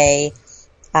day-to-day,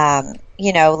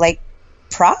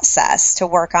 process to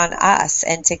work on us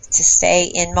and to stay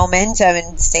in momentum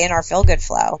and stay in our feel-good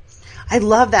flow. I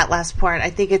love that last part. I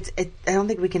think I don't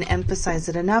think we can emphasize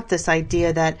it enough, this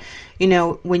idea that,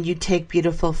 when you take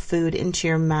beautiful food into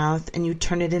your mouth and you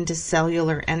turn it into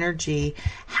cellular energy,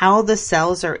 how the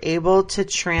cells are able to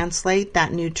translate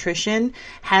that nutrition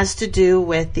has to do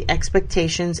with the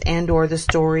expectations and or the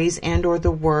stories and or the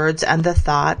words and the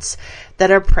thoughts that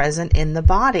are present in the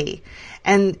body.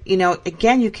 And,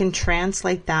 again, you can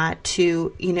translate that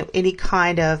to, any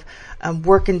kind of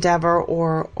work endeavor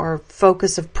or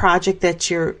focus of project that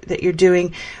you're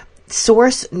doing.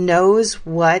 Source knows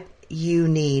what you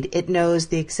need. It knows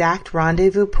the exact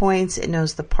rendezvous points. It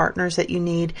knows the partners that you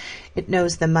need. It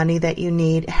knows the money that you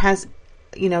need. It has,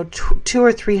 200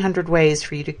 or 300 ways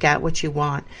for you to get what you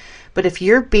want. But if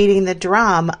you're beating the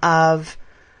drum of,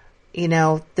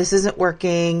 this isn't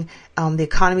working, the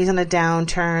economy's on a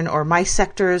downturn, or my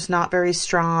sector is not very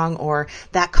strong, or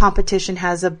that competition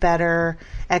has a better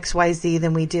XYZ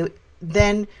than we do,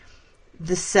 then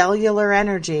the cellular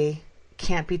energy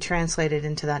can't be translated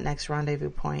into that next rendezvous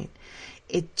point.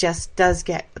 It just does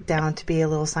get down to be a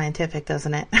little scientific,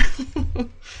 doesn't it?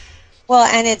 Well,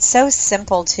 and it's so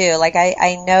simple too. Like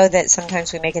I know that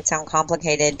sometimes we make it sound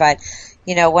complicated, but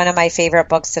one of my favorite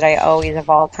books that I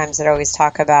always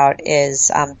talk about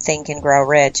is Think and Grow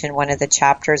Rich. And one of the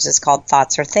chapters is called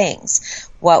Thoughts Are Things.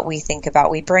 What we think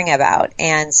about, we bring about.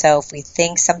 And so if we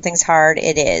think something's hard,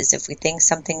 it is. If we think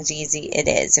something's easy, it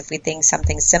is. If we think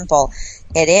something's simple,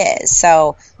 it is.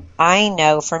 So I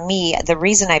know for me, the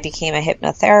reason I became a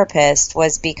hypnotherapist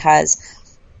was because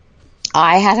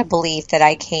I had a belief that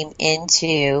I came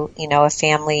into, a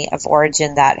family of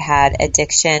origin that had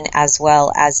addiction as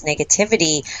well as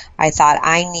negativity. I thought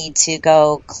I need to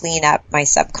go clean up my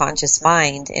subconscious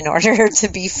mind in order to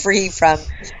be free from,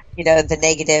 the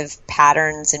negative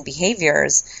patterns and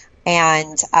behaviors.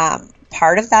 And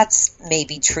part of that's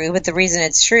maybe true, but the reason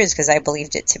it's true is because I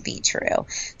believed it to be true.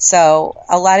 So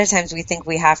a lot of times we think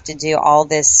we have to do all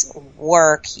this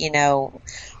work,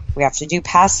 we have to do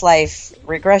past life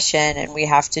regression, and we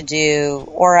have to do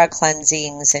aura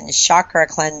cleansings and chakra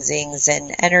cleansings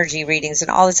and energy readings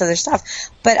and all this other stuff.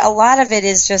 But a lot of it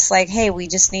is just like, hey, we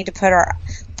just need to put our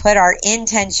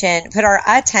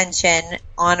attention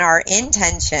on our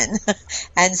intention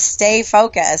and stay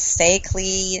focused, stay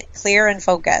clear and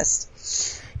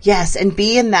focused. Yes, and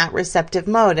be in that receptive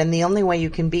mode. And the only way you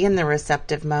can be in the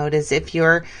receptive mode is if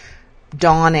you're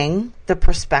donning the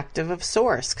perspective of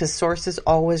Source, because Source is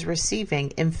always receiving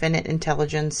infinite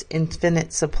intelligence,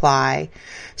 infinite supply.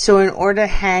 So in order to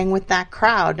hang with that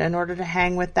crowd, in order to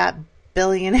hang with that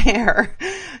billionaire,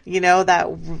 that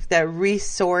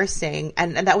resourcing.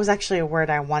 And that was actually a word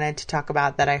I wanted to talk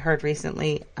about that I heard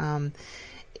recently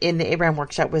in the Abraham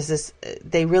workshop, was this,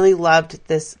 they really loved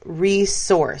this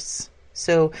resource.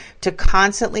 So to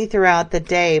constantly throughout the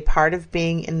day, part of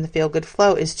being in the feel good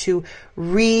flow is to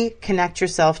reconnect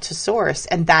yourself to source.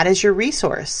 And that is your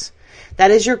resource.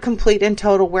 That is your complete and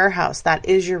total warehouse. That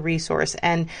is your resource.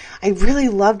 And I really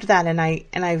loved that. And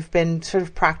I've been sort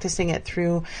of practicing it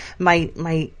through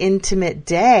my intimate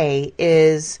day,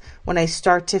 is when I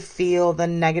start to feel the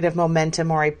negative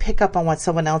momentum, or I pick up on what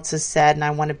someone else has said and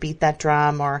I want to beat that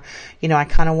drum, or, I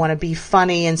kind of want to be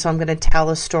funny. And so I'm going to tell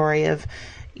a story of,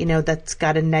 that's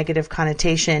got a negative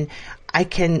connotation. I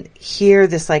can hear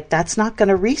this, like, that's not going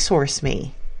to resource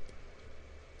me.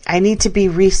 I need to be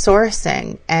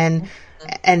resourcing, and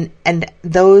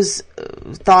those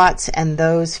thoughts and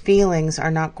those feelings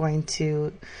are not going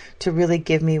to really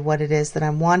give me what it is that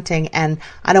I'm wanting. And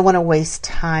I don't want to waste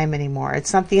time anymore.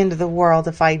 It's not the end of the world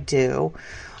if I do.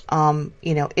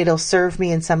 It'll serve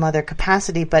me in some other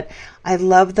capacity, but I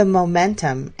love the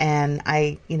momentum, and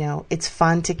it's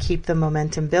fun to keep the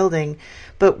momentum building.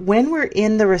 But when we're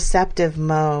in the receptive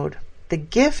mode, the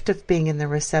gift of being in the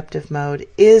receptive mode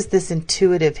is this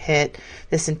intuitive hit,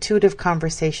 this intuitive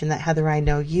conversation that, Heather, I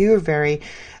know you're very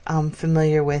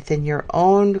familiar with in your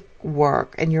own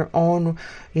work and your own,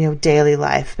 daily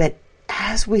life. But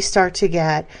as we start to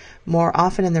get more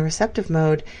often in the receptive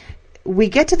mode, we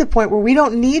get to the point where we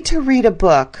don't need to read a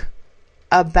book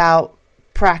about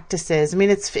practices. I mean,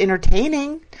 it's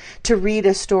entertaining to read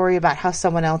a story about how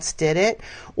someone else did it,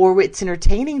 or it's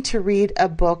entertaining to read a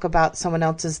book about someone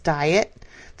else's diet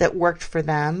that worked for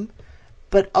them.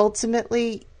 But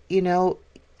ultimately,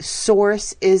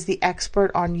 source is the expert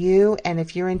on you. And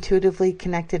if you're intuitively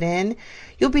connected in,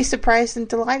 you'll be surprised and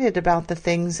delighted about the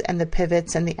things and the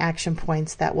pivots and the action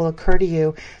points that will occur to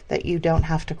you that you don't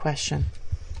have to question.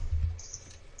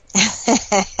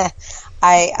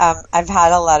 I've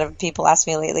had a lot of people ask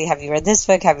me lately, have you read this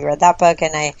book? Have you read that book?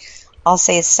 And I'll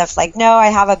say stuff like, no, I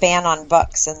have a ban on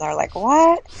books. And they're like,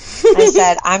 what? I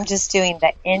said, I'm just doing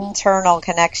the internal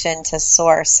connection to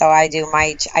source. So I do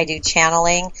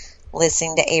channeling,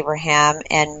 listening to Abraham,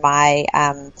 and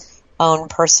my own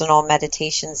personal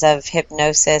meditations of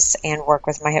hypnosis, and work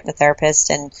with my hypnotherapist,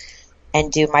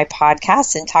 and do my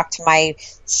podcast and talk to my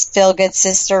feel good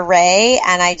sister Ray,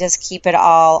 and I just keep it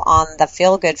all on the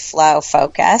feel good flow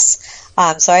focus.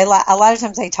 So a lot of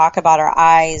times I talk about our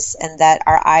eyes, and that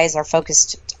our eyes are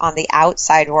focused on the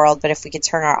outside world, but if we could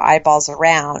turn our eyeballs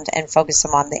around and focus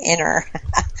them on the inner,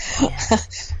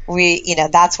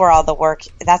 that's where all the work,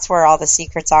 that's where all the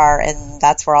secrets are, and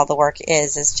that's where all the work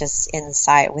is just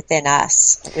inside within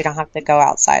us. We don't have to go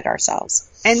outside ourselves.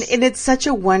 And it's such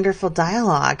a wonderful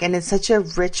dialogue, and it's such a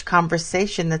rich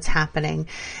conversation that's happening,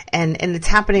 and it's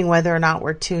happening whether or not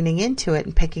we're tuning into it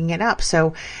and picking it up.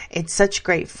 So it's such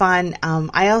great fun.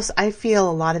 I feel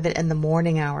a lot of it in the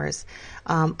morning hours.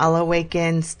 I'll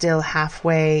awaken still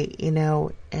halfway,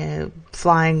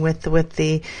 flying with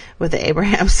the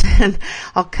Abrahams, and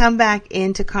I'll come back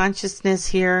into consciousness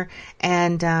here,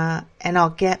 and I'll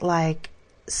get like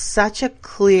such a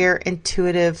clear,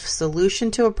 intuitive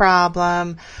solution to a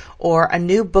problem, or a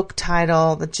new book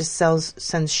title that just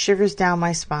sends shivers down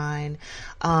my spine.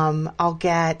 I'll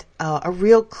get a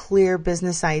real clear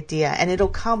business idea, and it'll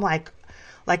come like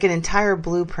an entire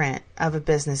blueprint of a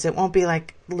business. It won't be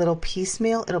like little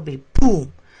piecemeal. It'll be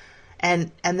boom.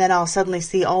 And then I'll suddenly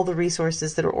see all the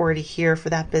resources that are already here for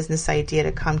that business idea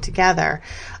to come together.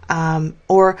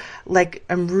 Or like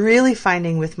I'm really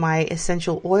finding with my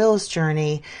essential oils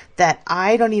journey that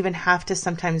I don't even have to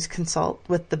sometimes consult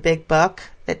with the big book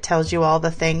that tells you all the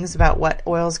things about what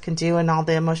oils can do and all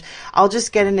the emotion. I'll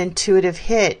just get an intuitive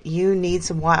hit. You need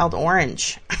some wild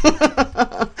orange.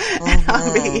 And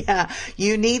I'll be,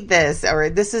 you need this, or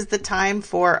this is the time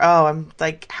for, I'm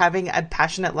like having a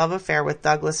passionate love affair with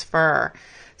Douglas fir,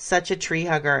 such a tree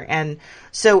hugger. And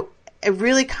so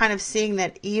really kind of seeing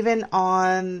that even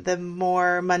on the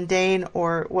more mundane,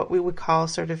 or what we would call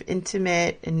sort of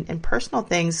intimate and personal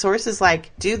things, sources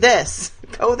like, do this,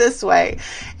 go this way.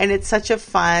 And it's such a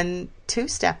fun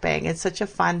two-stepping. It's such a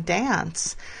fun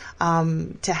dance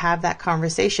to have that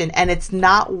conversation. And it's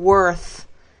not worth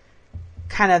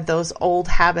kind of those old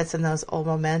habits and those old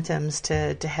momentums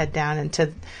to head down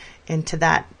into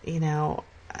that,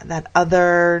 that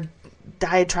other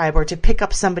diatribe, or to pick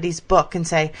up somebody's book and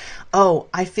say,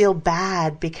 I feel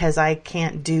bad because I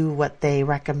can't do what they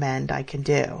recommend I can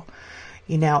do.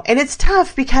 And it's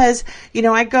tough because,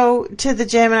 I go to the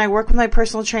gym and I work with my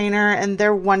personal trainer and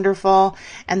they're wonderful.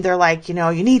 And they're like, you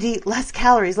need to eat less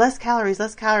calories.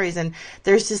 And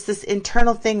there's just this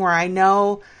internal thing where I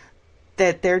know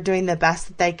that they're doing the best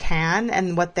that they can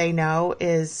and what they know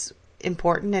is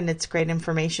important and it's great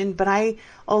information. But I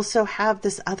also have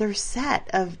this other set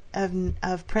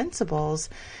of principles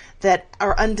that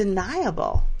are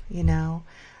undeniable,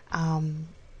 and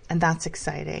that's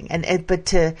exciting. But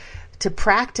to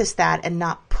practice that and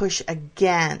not push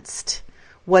against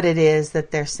what it is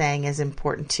that they're saying is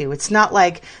important too. It's not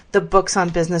like the books on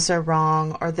business are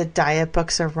wrong or the diet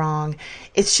books are wrong.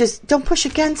 It's just don't push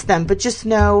against them, but just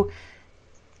know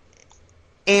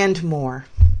and more,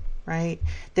 right?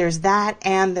 There's that,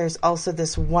 and there's also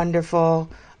this wonderful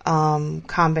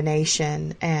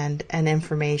combination and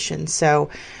information. So,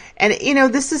 and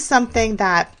this is something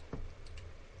that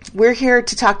we're here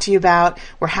to talk to you about.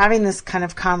 We're having this kind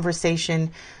of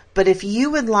conversation, but if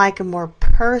you would like a more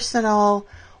personal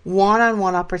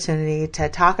one-on-one opportunity to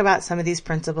talk about some of these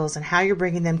principles and how you're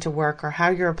bringing them to work or how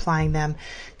you're applying them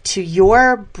to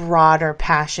your broader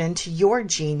passion, to your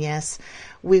genius,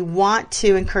 we want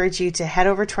to encourage you to head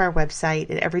over to our website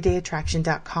at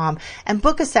everydayattraction.com and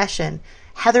book a session.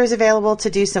 Heather is available to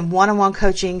do some one-on-one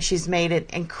coaching. She's made it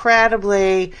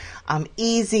incredibly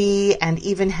easy and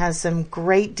even has some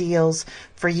great deals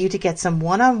for you to get some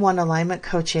one-on-one alignment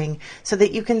coaching so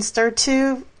that you can start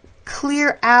to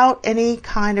clear out any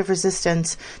kind of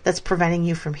resistance that's preventing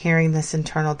you from hearing this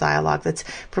internal dialogue, that's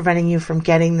preventing you from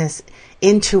getting this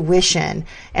intuition.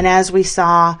 And as we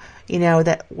saw,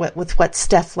 that with what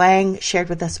Steph Lang shared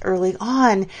with us early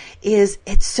on, is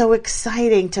it's so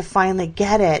exciting to finally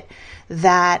get it,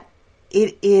 that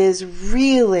it is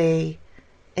really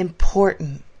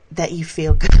important that you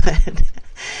feel good.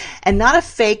 And not a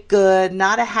fake good,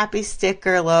 not a happy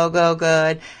sticker logo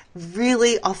good,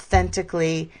 really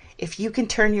authentically. If you can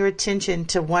turn your attention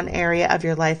to one area of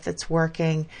your life that's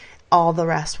working, all the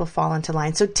rest will fall into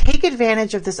line. So take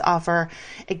advantage of this offer.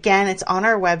 Again, it's on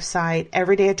our website,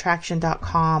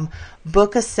 everydayattraction.com.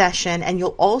 Book a session, and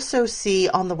you'll also see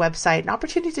on the website an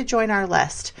opportunity to join our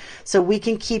list so we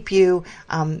can keep you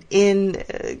in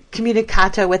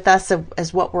communicato with us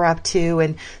as what we're up to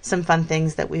and some fun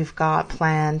things that we've got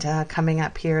planned coming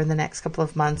up here in the next couple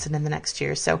of months and in the next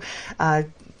year. So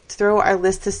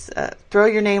throw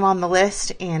your name on the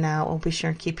list, and we'll be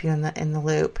sure to keep you in the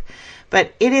loop.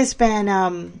 But it has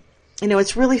been,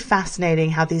 it's really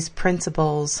fascinating how these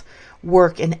principles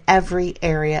work in every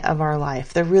area of our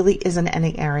life. There really isn't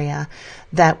any area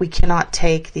that we cannot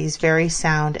take these very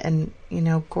sound and,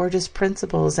 gorgeous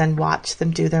principles and watch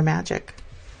them do their magic.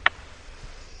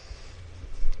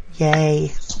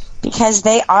 Yay. Because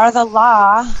they are the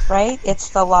law, right? It's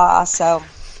the law. So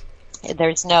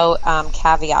there's no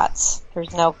caveats.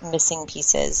 There's no missing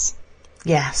pieces.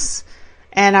 Yes.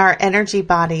 And our energy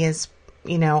body is,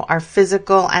 our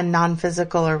physical and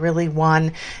non-physical are really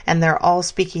one, and they're all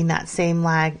speaking that same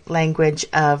language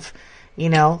of,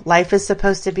 life is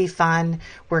supposed to be fun.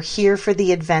 We're here for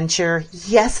the adventure.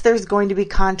 Yes, there's going to be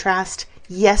contrast.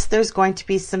 Yes, there's going to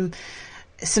be some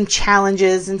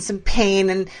challenges and some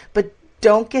pain, but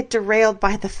don't get derailed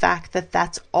by the fact that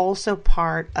that's also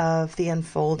part of the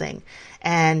unfolding.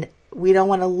 And we don't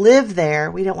want to live there.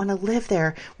 We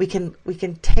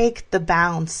can take the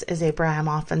bounce, as Abraham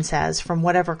often says, from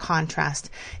whatever contrast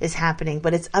is happening.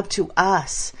 But it's up to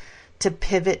us to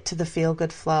pivot to the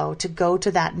feel-good flow, to go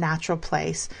to that natural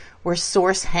place where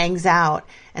Source hangs out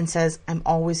and says, I'm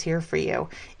always here for you.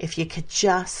 If you could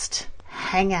just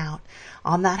hang out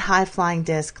on that high-flying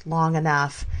disc long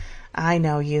enough, I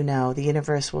know the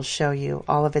universe will show you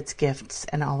all of its gifts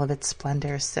and all of its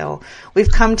splendors. So we've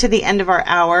come to the end of our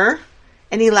hour.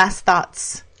 Any last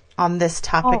thoughts on this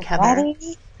topic, Heather?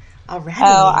 Already?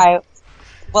 I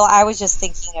was just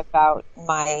thinking about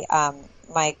my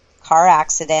my car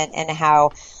accident and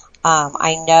how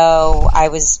I know I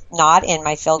was not in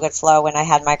my feel-good flow when I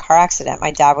had my car accident.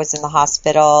 My dad was in the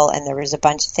hospital and there was a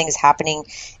bunch of things happening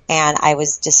and I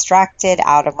was distracted,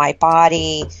 out of my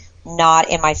body, not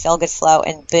in my feel-good flow,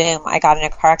 and boom, I got in a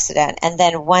car accident. And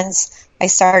then once I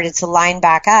started to line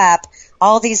back up,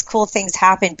 all these cool things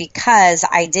happened because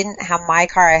I didn't have my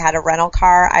car. I had a rental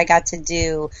car. I got to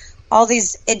do all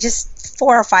these, it just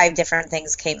 4 or 5 different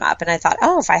things came up. And I thought,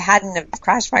 if I hadn't have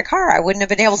crashed my car, I wouldn't have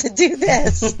been able to do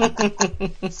this. So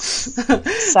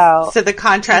the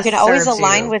contrast, you can always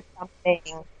align with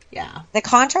something. Yeah. The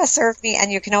contrast served me,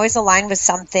 and you can always align with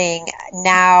something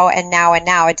now and now and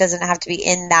now. It doesn't have to be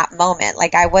in that moment.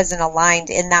 Like I wasn't aligned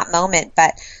in that moment,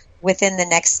 but within the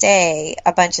next day,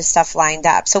 a bunch of stuff lined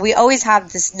up. So we always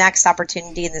have this next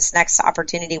opportunity and this next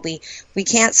opportunity. We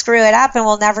can't screw it up and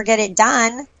we'll never get it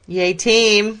done. Yay,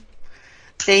 team.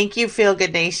 Thank you, Feel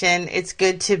Good Nation. It's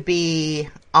good to be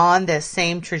on this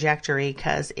same trajectory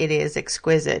because it is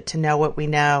exquisite to know what we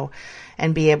know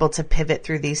and be able to pivot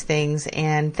through these things.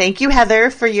 And thank you,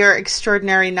 Heather, for your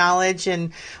extraordinary knowledge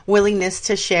and willingness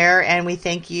to share. And we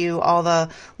thank you, all the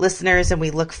listeners, and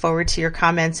we look forward to your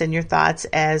comments and your thoughts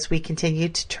as we continue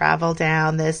to travel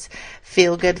down this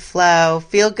feel good flow.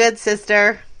 Feel good,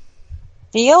 sister.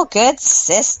 Feel good,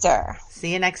 sister.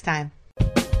 See you next time.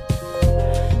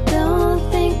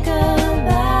 Don't think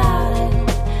about it.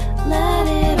 Let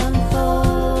it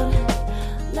unfold.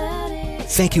 Let it.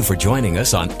 Thank you for joining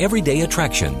us on Everyday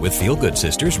Attraction with Feel Good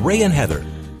Sisters Ray and Heather.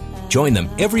 Join them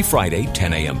every Friday,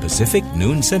 10 a.m. Pacific,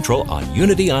 noon Central on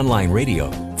Unity Online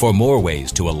Radio for more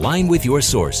ways to align with your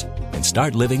source and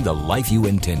start living the life you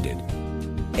intended.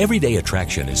 Everyday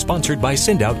Attraction is sponsored by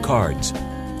Send Out Cards.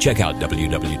 Check out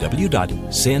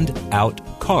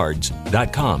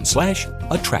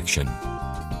www.sendoutcards.com/attraction.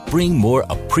 Bring more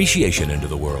appreciation into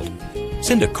the world.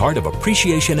 Send a card of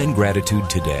appreciation and gratitude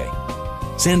today.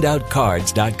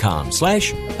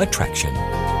 Sendoutcards.com/attraction.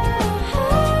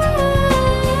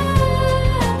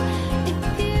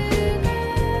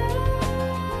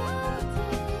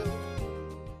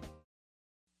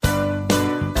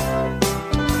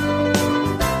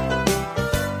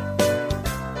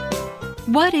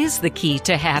 What is the key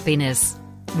to happiness?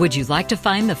 Would you like to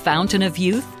find the fountain of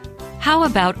youth? How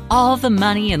about all the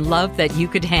money and love that you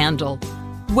could handle?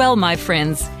 Well, my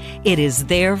friends, it is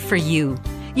there for you.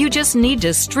 You just need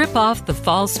to strip off the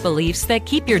false beliefs that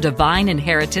keep your divine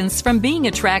inheritance from being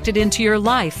attracted into your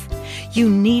life. You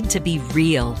need to be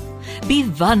real. Be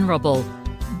vulnerable.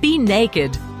 Be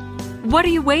naked. What are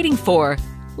you waiting for?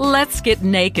 Let's get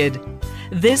naked.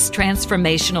 This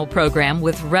transformational program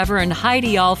with Reverend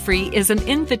Heidi Allfrey is an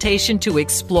invitation to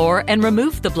explore and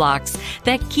remove the blocks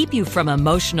that keep you from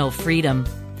emotional freedom.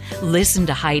 Listen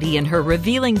to Heidi and her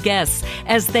revealing guests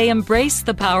as they embrace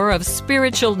the power of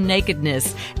spiritual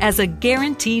nakedness as a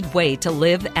guaranteed way to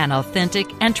live an authentic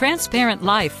and transparent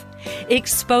life.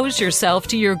 Expose yourself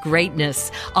to your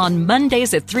greatness on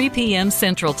Mondays at 3 p.m.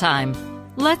 Central Time.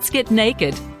 Let's get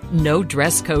naked. No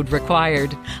dress code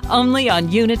required. Only on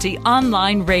Unity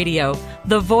Online Radio,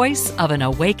 the voice of an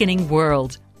awakening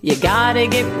world. You gotta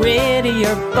get rid of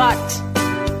your butt.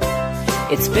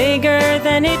 It's bigger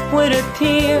than it would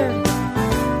appear.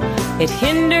 It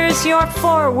hinders your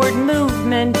forward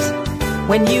movement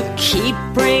when you keep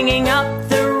bringing up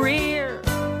the rear.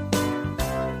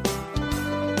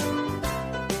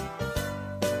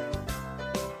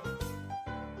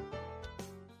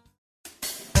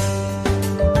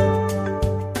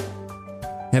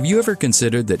 Have you ever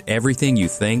considered that everything you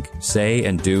think, say,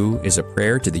 and do is a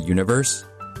prayer to the universe?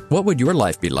 What would your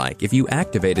life be like if you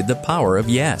activated the power of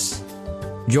yes?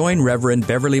 Join Reverend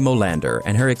Beverly Molander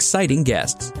and her exciting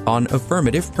guests on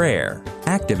Affirmative Prayer,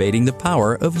 Activating the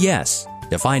Power of Yes,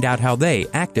 to find out how they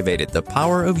activated the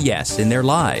power of yes in their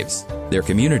lives, their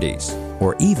communities,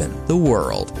 or even the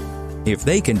world. If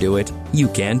they can do it, you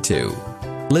can too.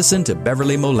 Listen to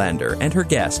Beverly Molander and her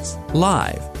guests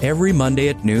live every Monday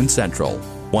at noon Central,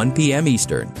 1 p.m.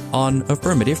 Eastern on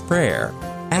Affirmative Prayer,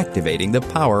 Activating the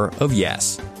Power of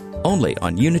Yes. Only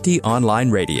on Unity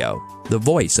Online Radio, the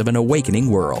voice of an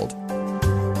awakening world.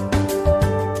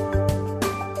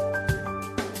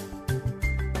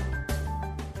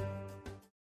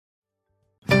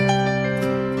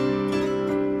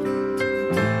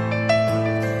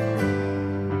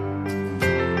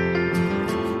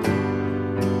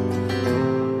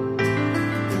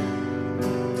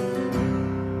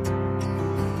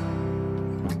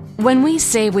 When we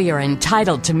say we are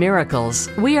entitled to miracles,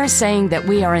 we are saying that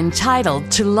we are entitled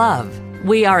to love.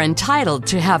 We are entitled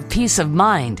to have peace of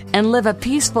mind and live a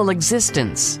peaceful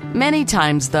existence. Many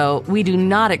times, though, we do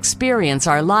not experience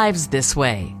our lives this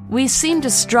way. We seem to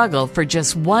struggle for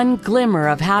just one glimmer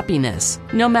of happiness,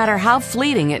 no matter how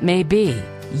fleeting it may be.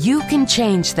 You can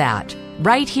change that,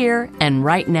 right here and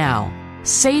right now.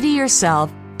 Say to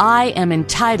yourself, I am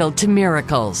entitled to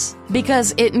miracles,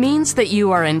 because it means that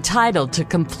you are entitled to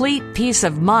complete peace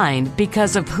of mind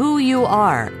because of who you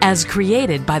are as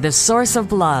created by the source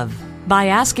of love. By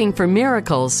asking for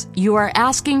miracles, you are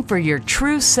asking for your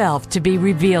true self to be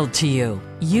revealed to you.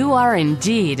 You are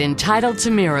indeed entitled to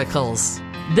miracles.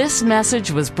 This message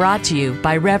was brought to you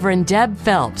by Reverend Deb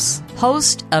Phelps,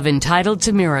 host of Entitled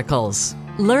to Miracles.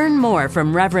 Learn more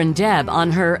from Reverend Deb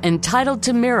on her Entitled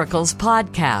to Miracles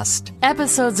podcast.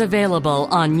 Episodes available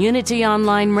on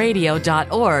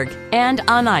unityonlineradio.org and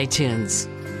on iTunes.